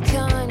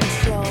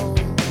control,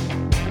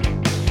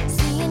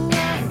 seeing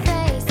your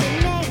face, it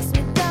makes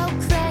me go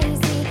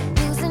crazy,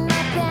 losing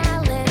my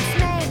balance,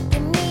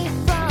 making me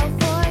fall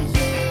for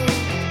you.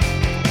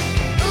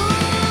 Ooh,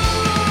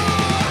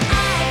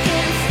 I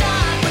can't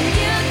stop when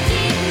you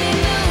keep me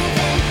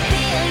moving,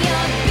 feel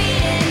your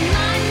beat in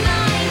my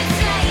mind, it's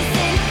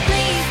racing.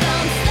 Please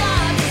don't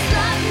stop, just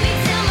love me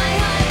till my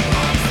heart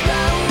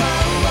explodes.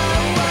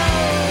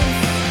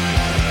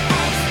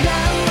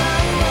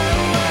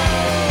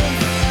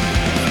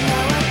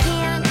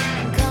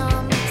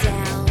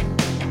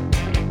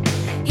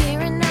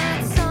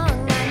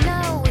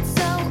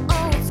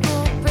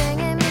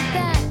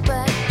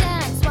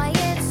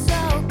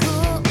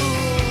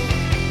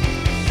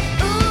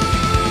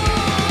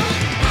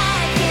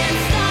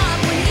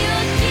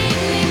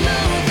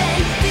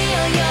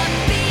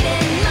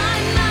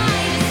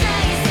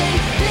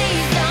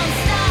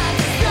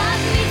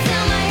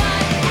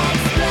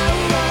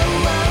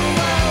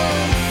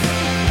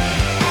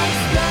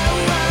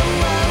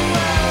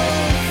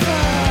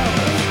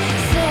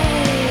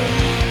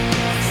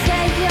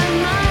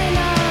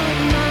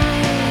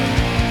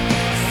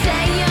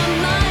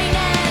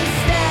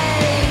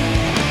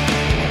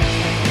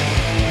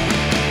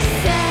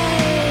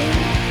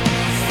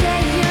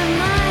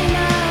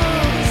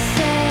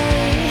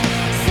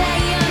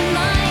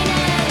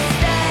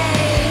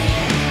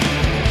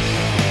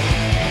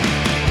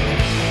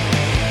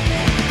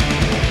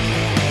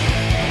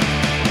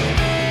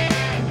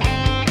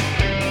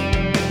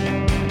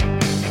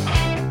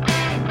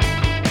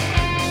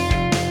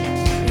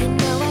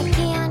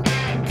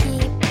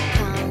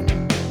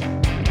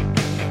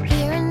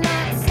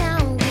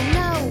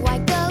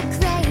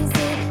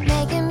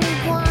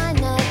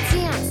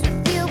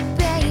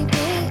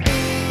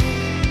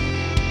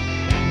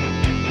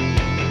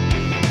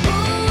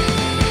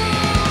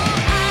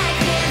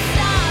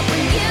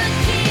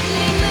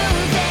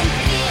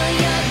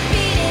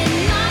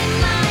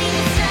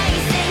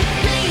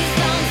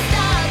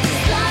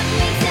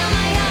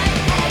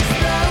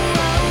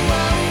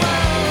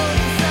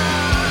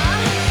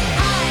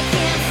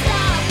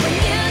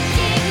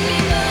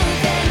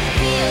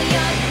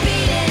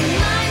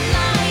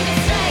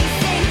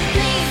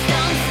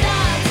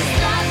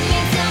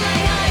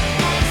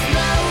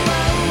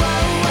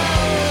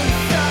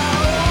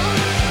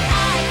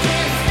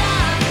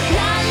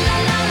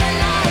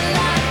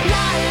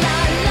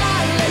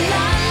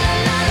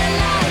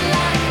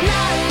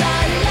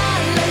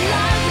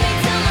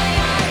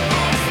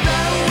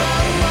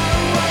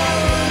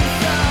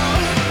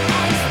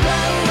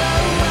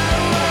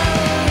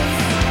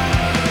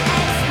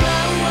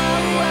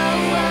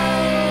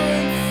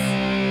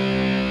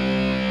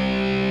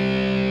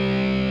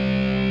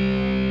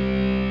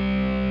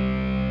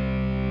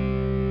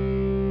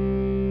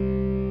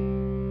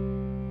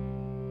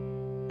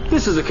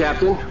 This is the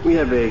captain. We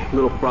have a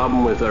little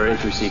problem with our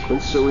entry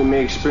sequence, so we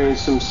may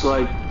experience some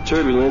slight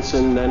turbulence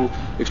and then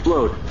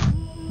explode.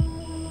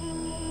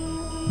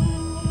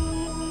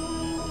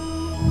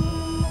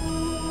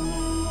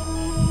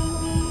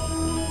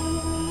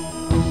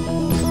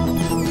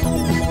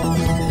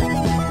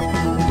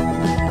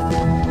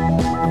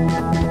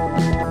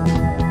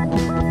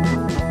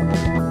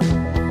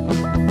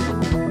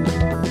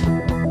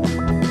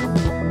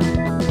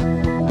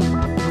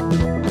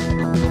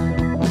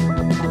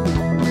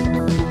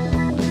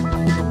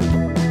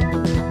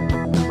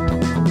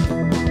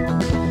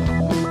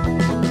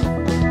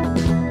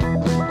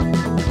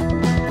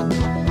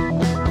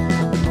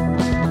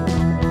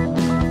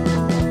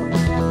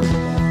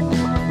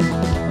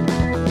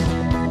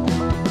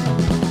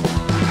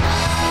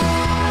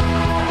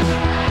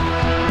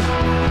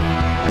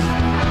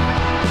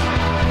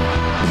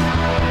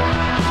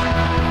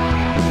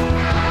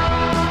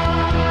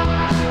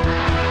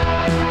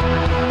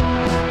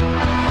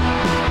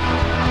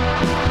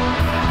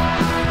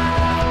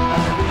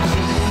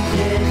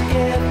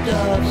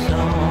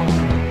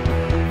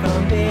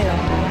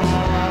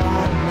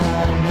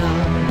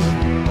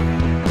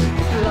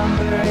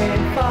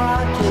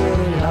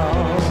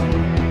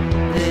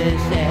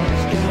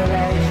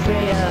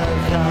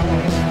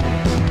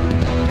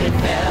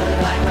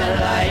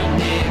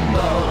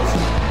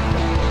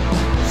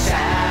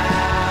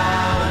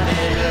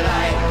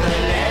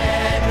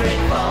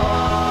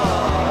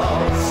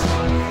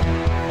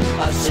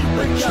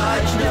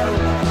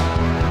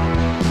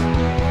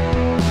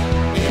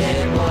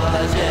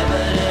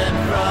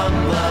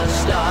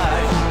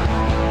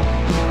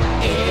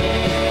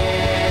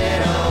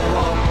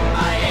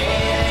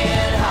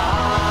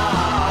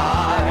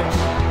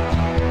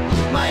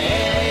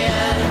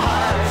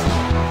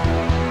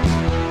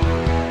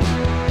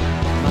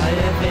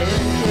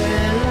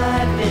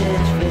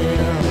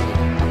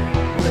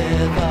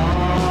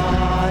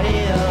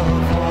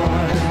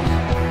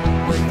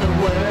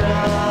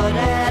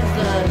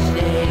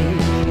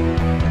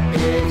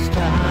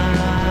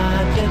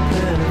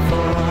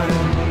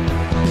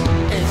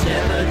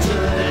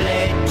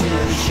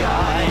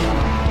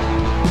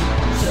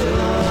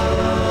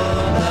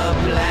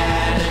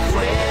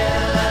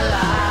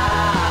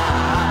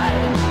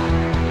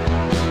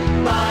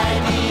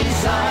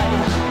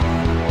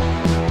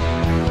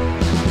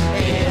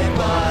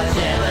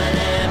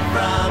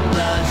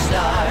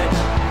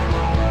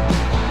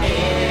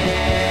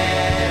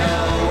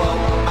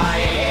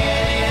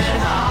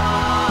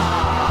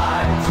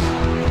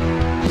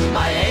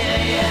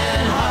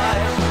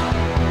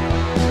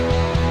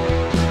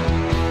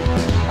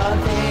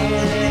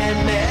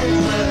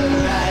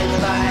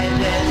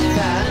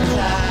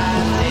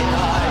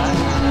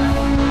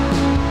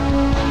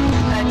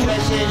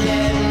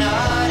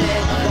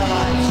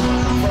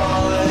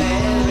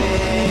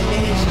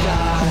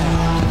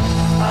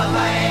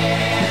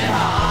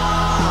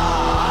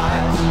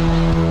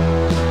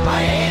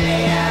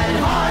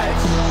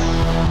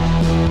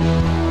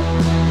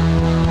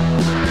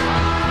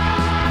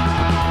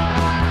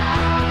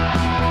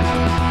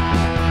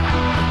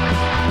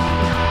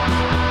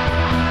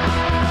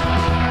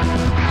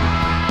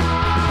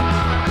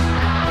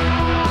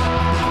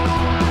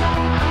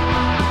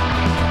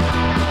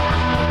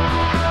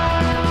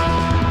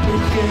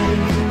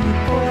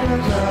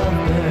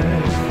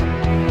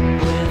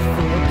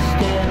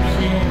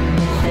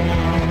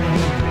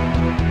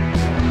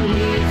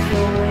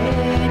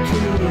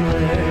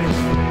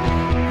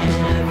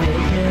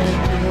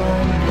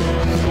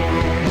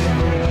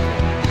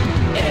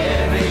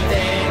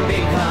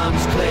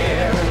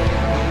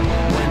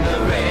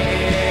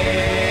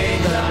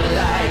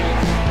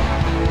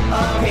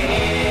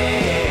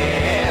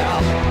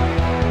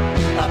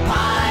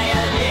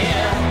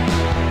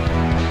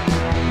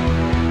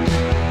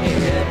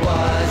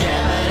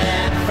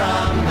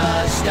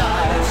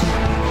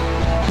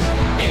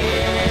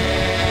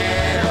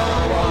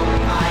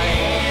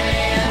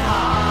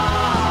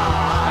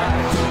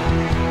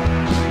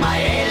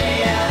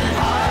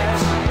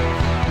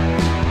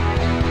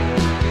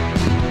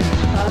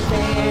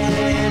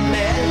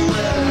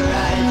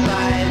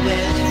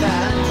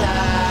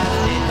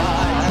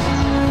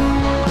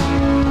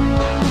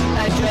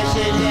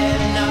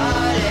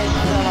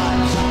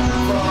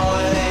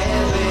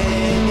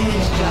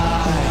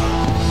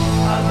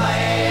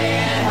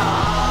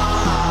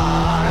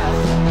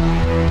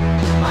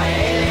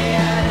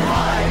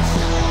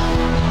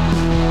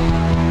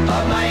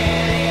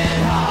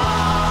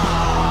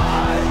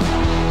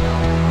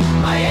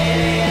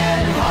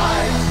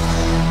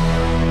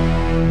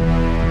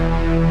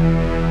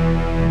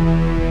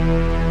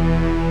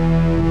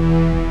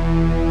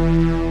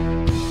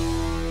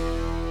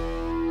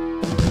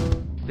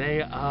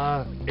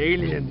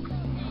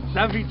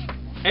 Savage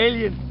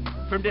aliens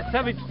from the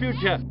savage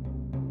future.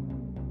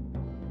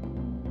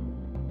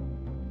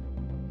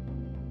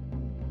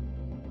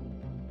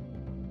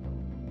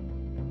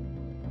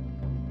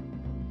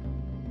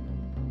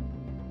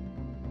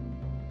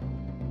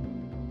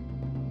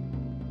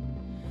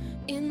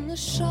 In the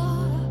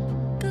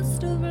sharp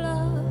gust of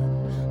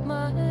love,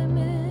 my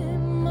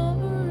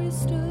memory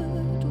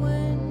stood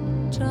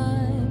when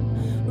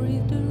time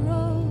wreathed a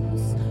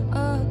rose,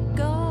 a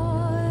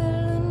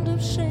garland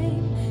of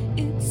shame.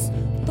 Its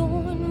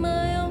thorn,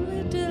 my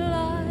only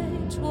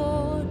delight,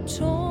 war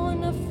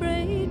torn,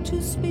 afraid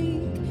to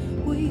speak.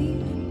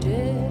 We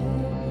dare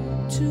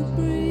to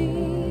breathe.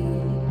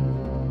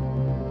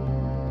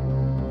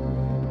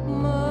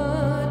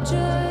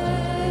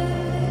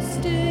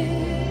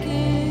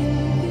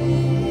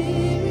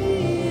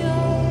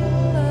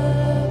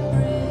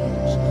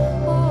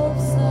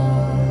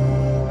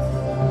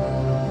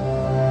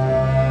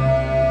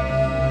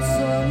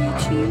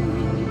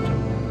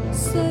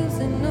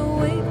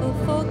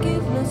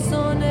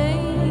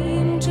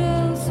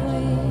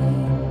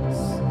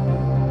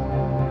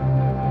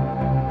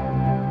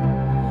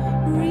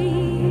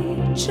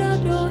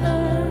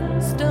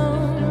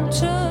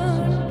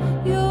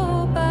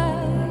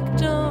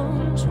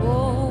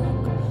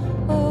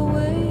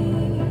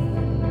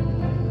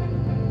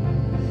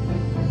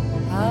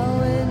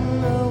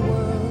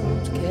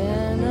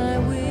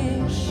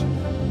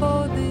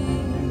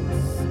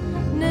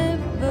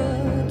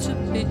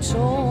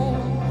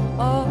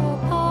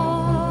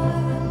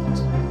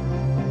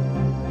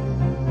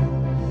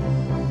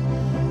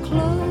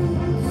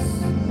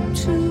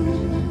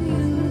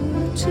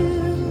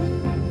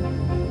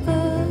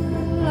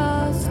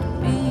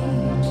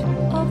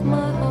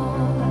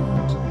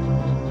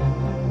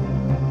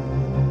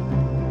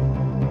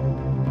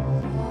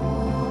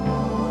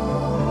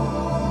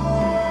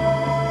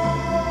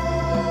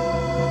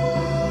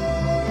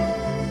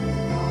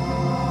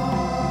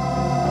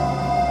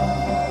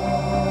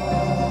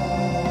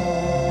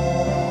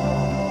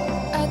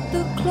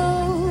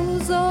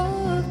 Close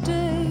of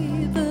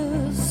day,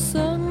 the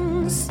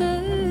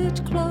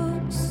sunset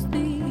close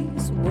the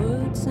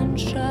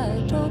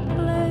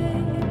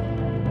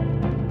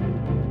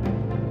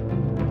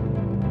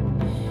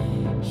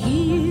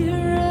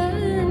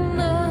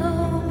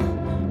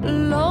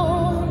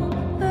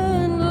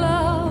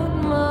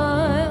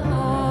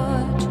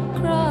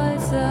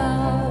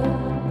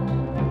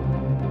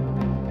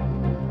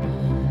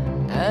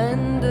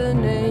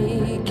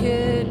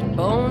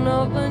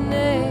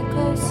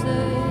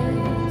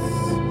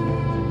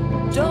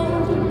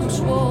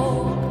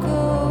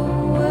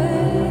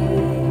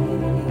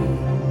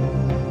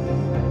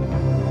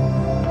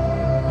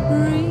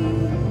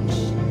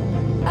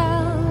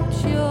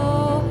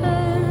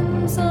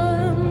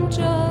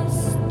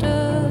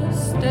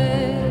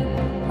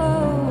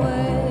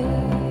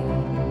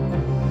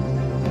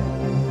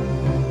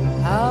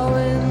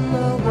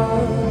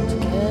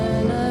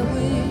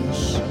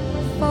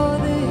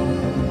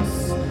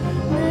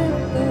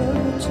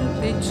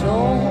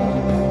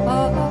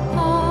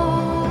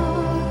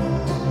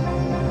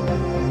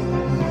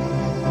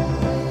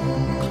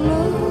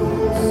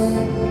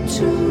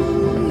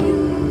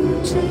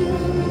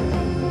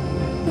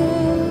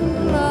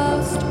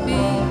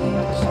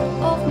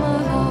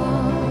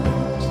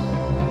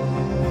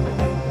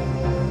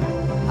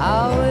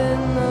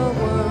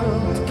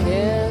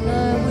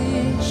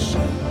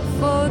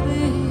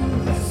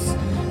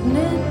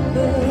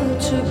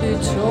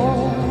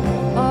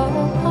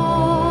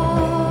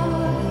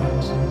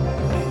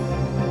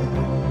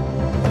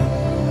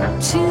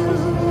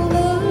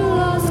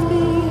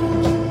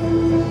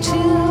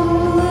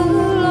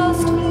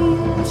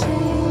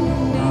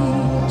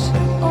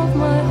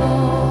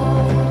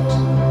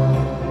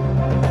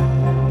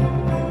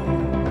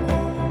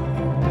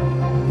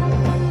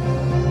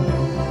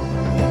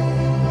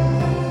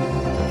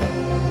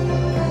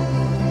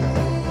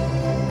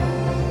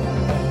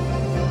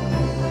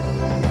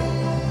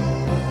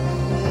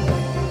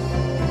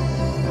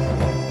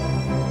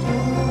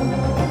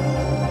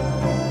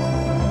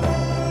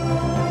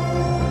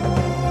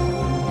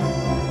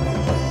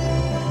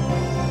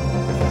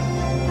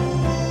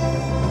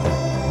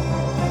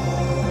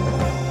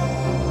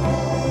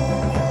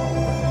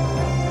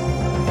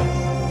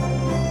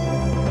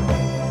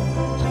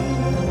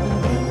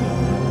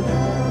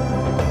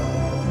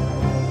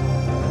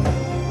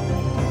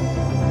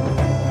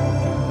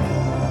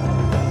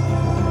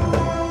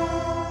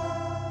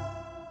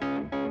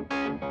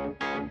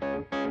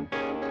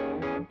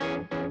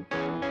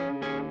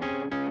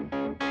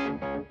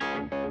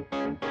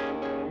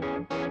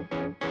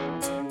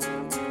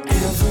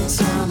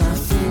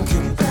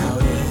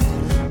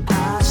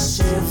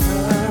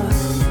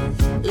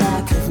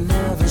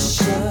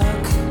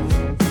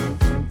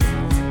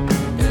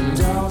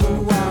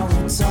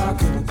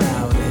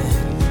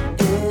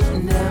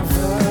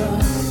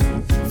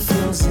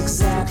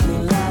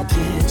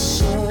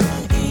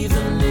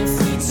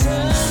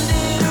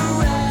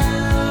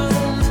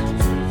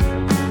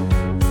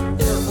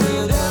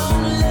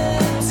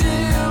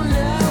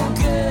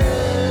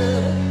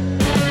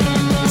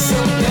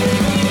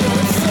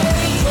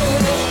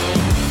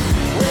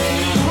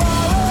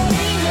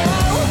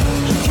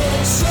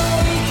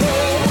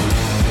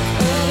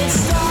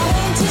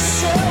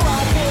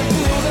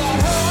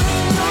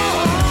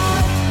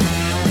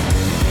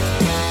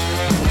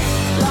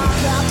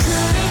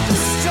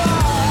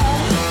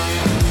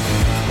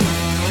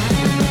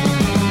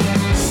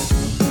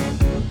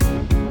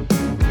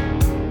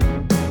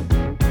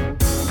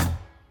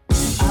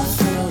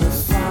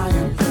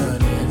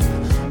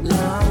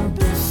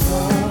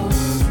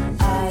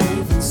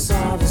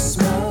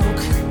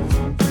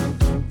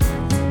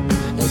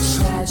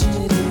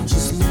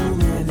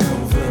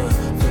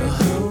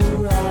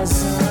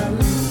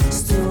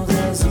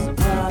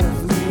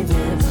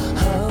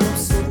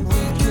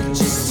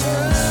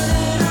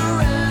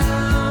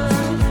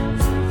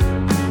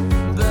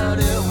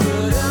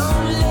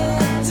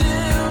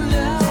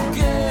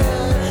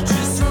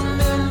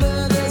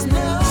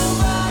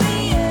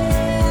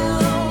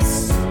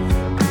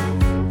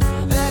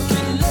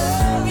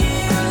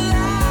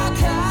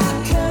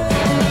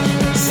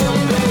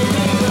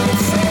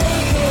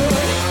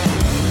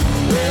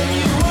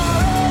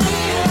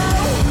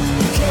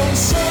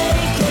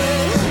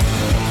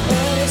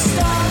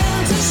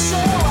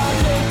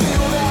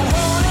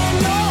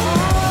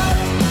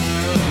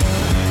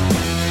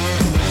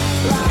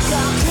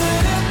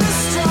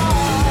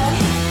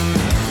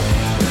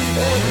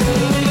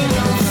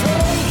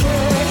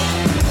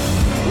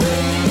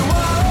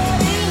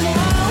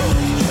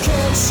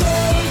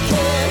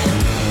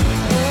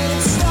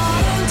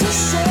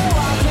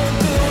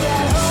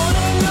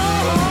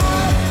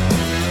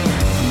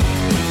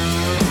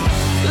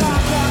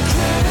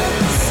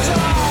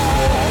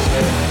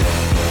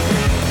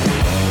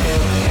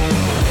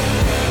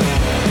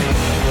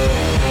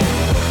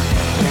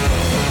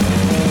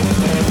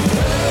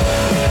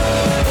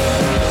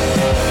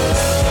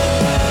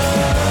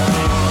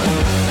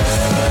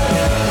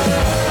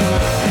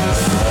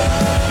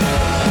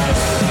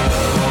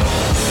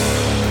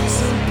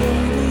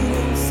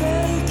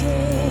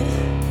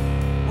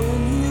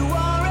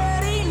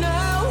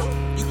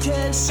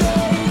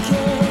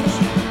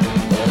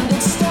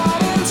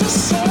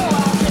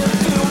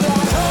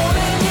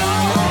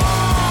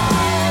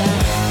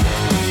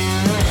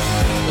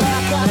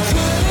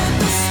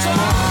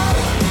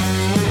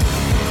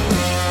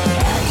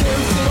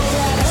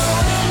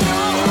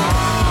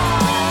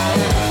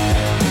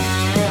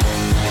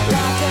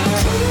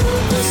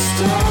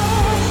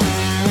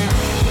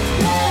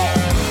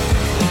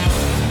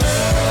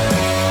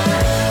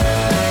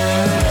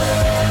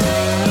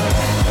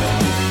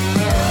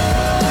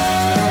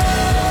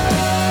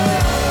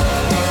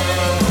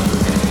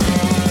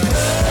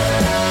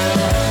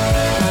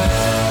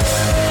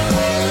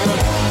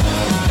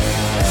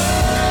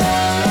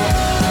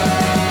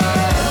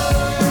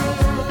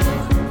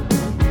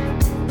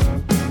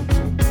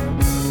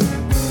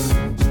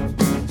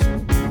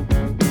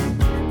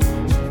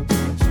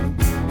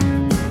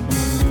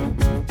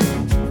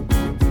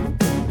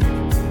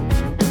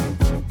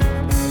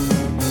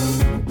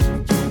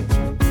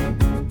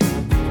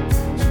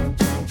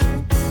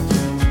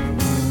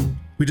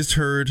We just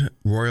heard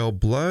Royal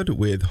Blood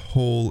with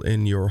Hole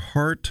in Your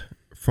Heart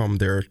from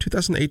their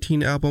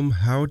 2018 album,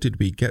 How Did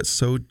We Get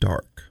So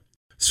Dark?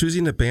 Susie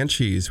and the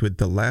Banshees with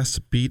The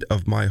Last Beat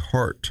of My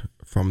Heart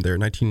from their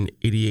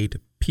 1988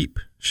 Peep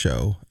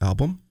Show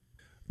album.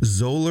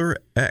 Zolar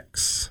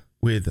X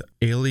with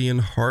Alien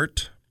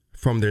Heart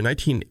from their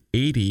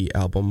 1980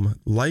 album,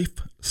 Life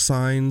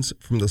Signs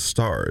from the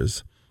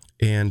Stars.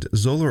 And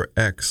Zolar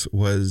X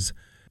was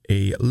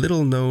a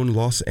little-known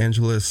Los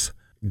Angeles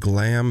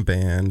glam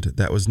band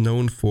that was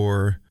known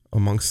for,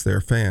 amongst their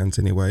fans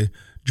anyway,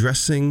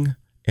 dressing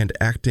and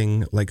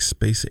acting like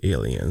space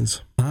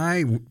aliens.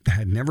 I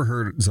had never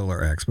heard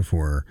Zolar X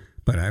before,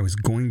 but I was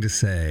going to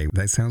say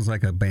that sounds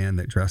like a band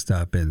that dressed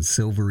up in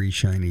silvery,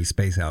 shiny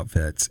space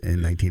outfits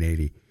in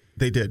 1980.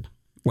 They did.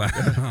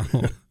 Wow.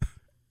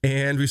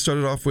 And we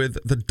started off with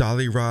the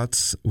Dolly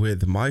Rots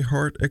with My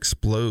Heart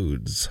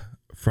Explodes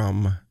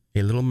from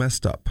A Little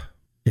Messed Up.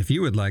 If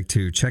you would like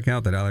to check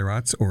out the Dolly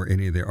Rots or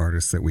any of the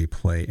artists that we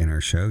play in our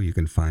show, you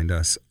can find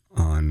us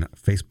on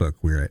Facebook.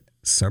 We're at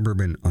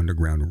Suburban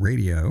Underground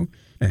Radio,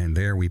 and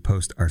there we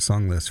post our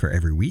song list for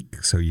every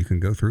week, so you can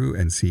go through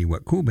and see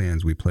what cool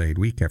bands we played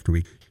week after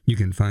week. You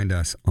can find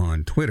us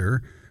on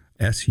Twitter,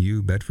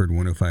 SU Bedford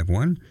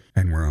 1051,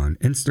 and we're on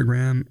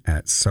Instagram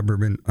at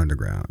Suburban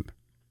Underground.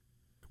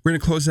 We're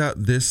going to close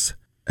out this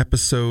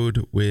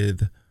episode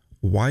with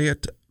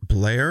Wyatt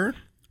Blair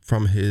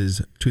from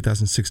his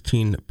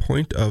 2016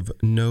 Point of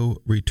No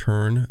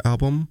Return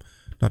album,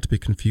 not to be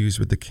confused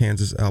with the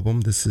Kansas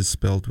album. This is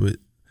spelled with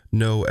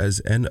no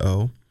as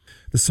N-O.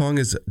 The song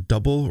is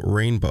Double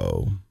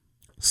Rainbow.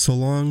 So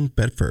long,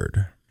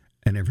 Bedford.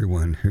 And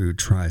everyone who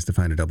tries to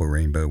find a double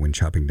rainbow when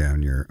chopping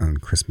down your own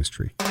Christmas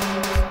tree.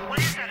 What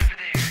is that over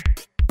there?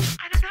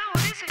 I don't know.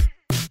 What is it?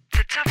 It's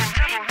a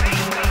double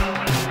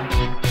rainbow.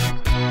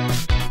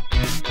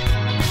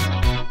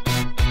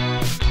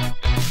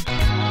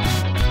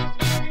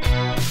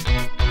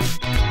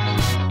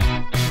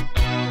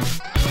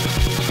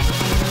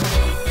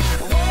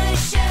 Wanna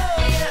show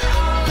you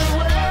all the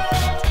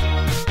world,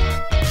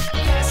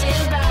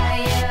 passing by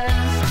you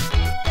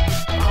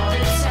all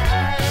the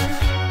time.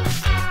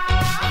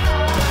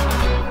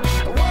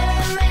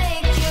 Wanna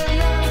make you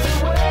love the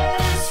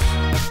words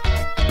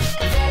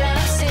that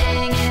I'm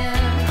singing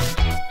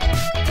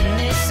in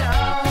this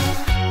song.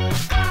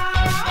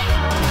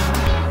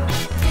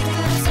 Take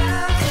the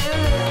time to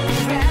look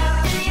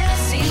around and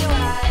you'll see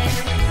why.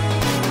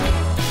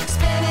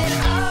 Spending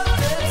all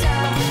the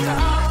time with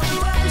all the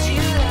ones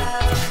you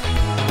love.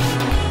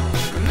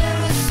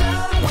 Remember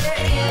somewhere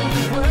in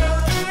the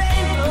world the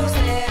rainbow's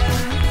there.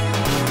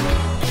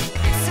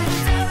 It's a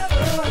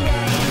double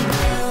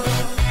rainbow.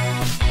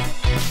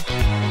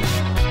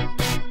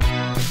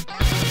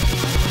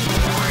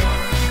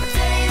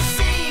 Tell you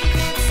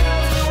secrets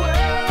of the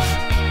world.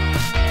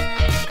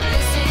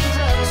 Listen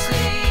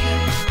closely,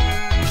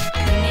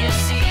 and you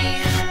see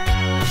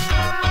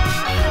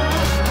brighter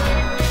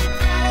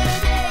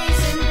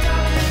days and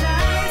darker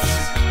nights.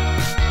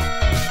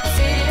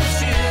 See the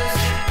truth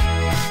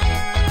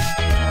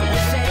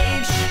with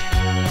age.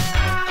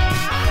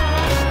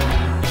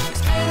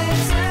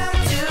 Spending time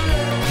to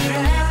look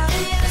around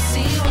and you'll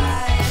see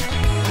why.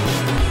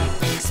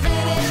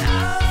 Spending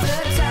all the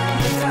time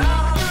with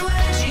all the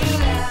ones you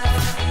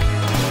love.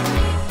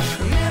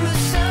 Remember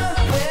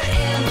somewhere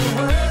in the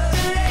world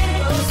the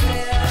rainbow's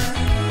there.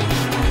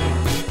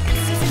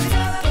 It's a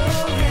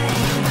double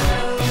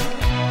rainbow.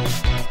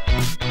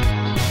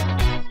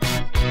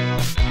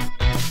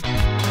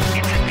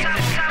 It's a double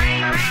rainbow.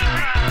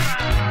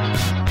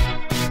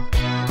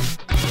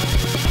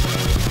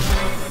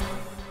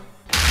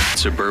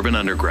 Suburban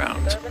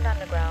Underground. Suburban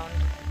Underground.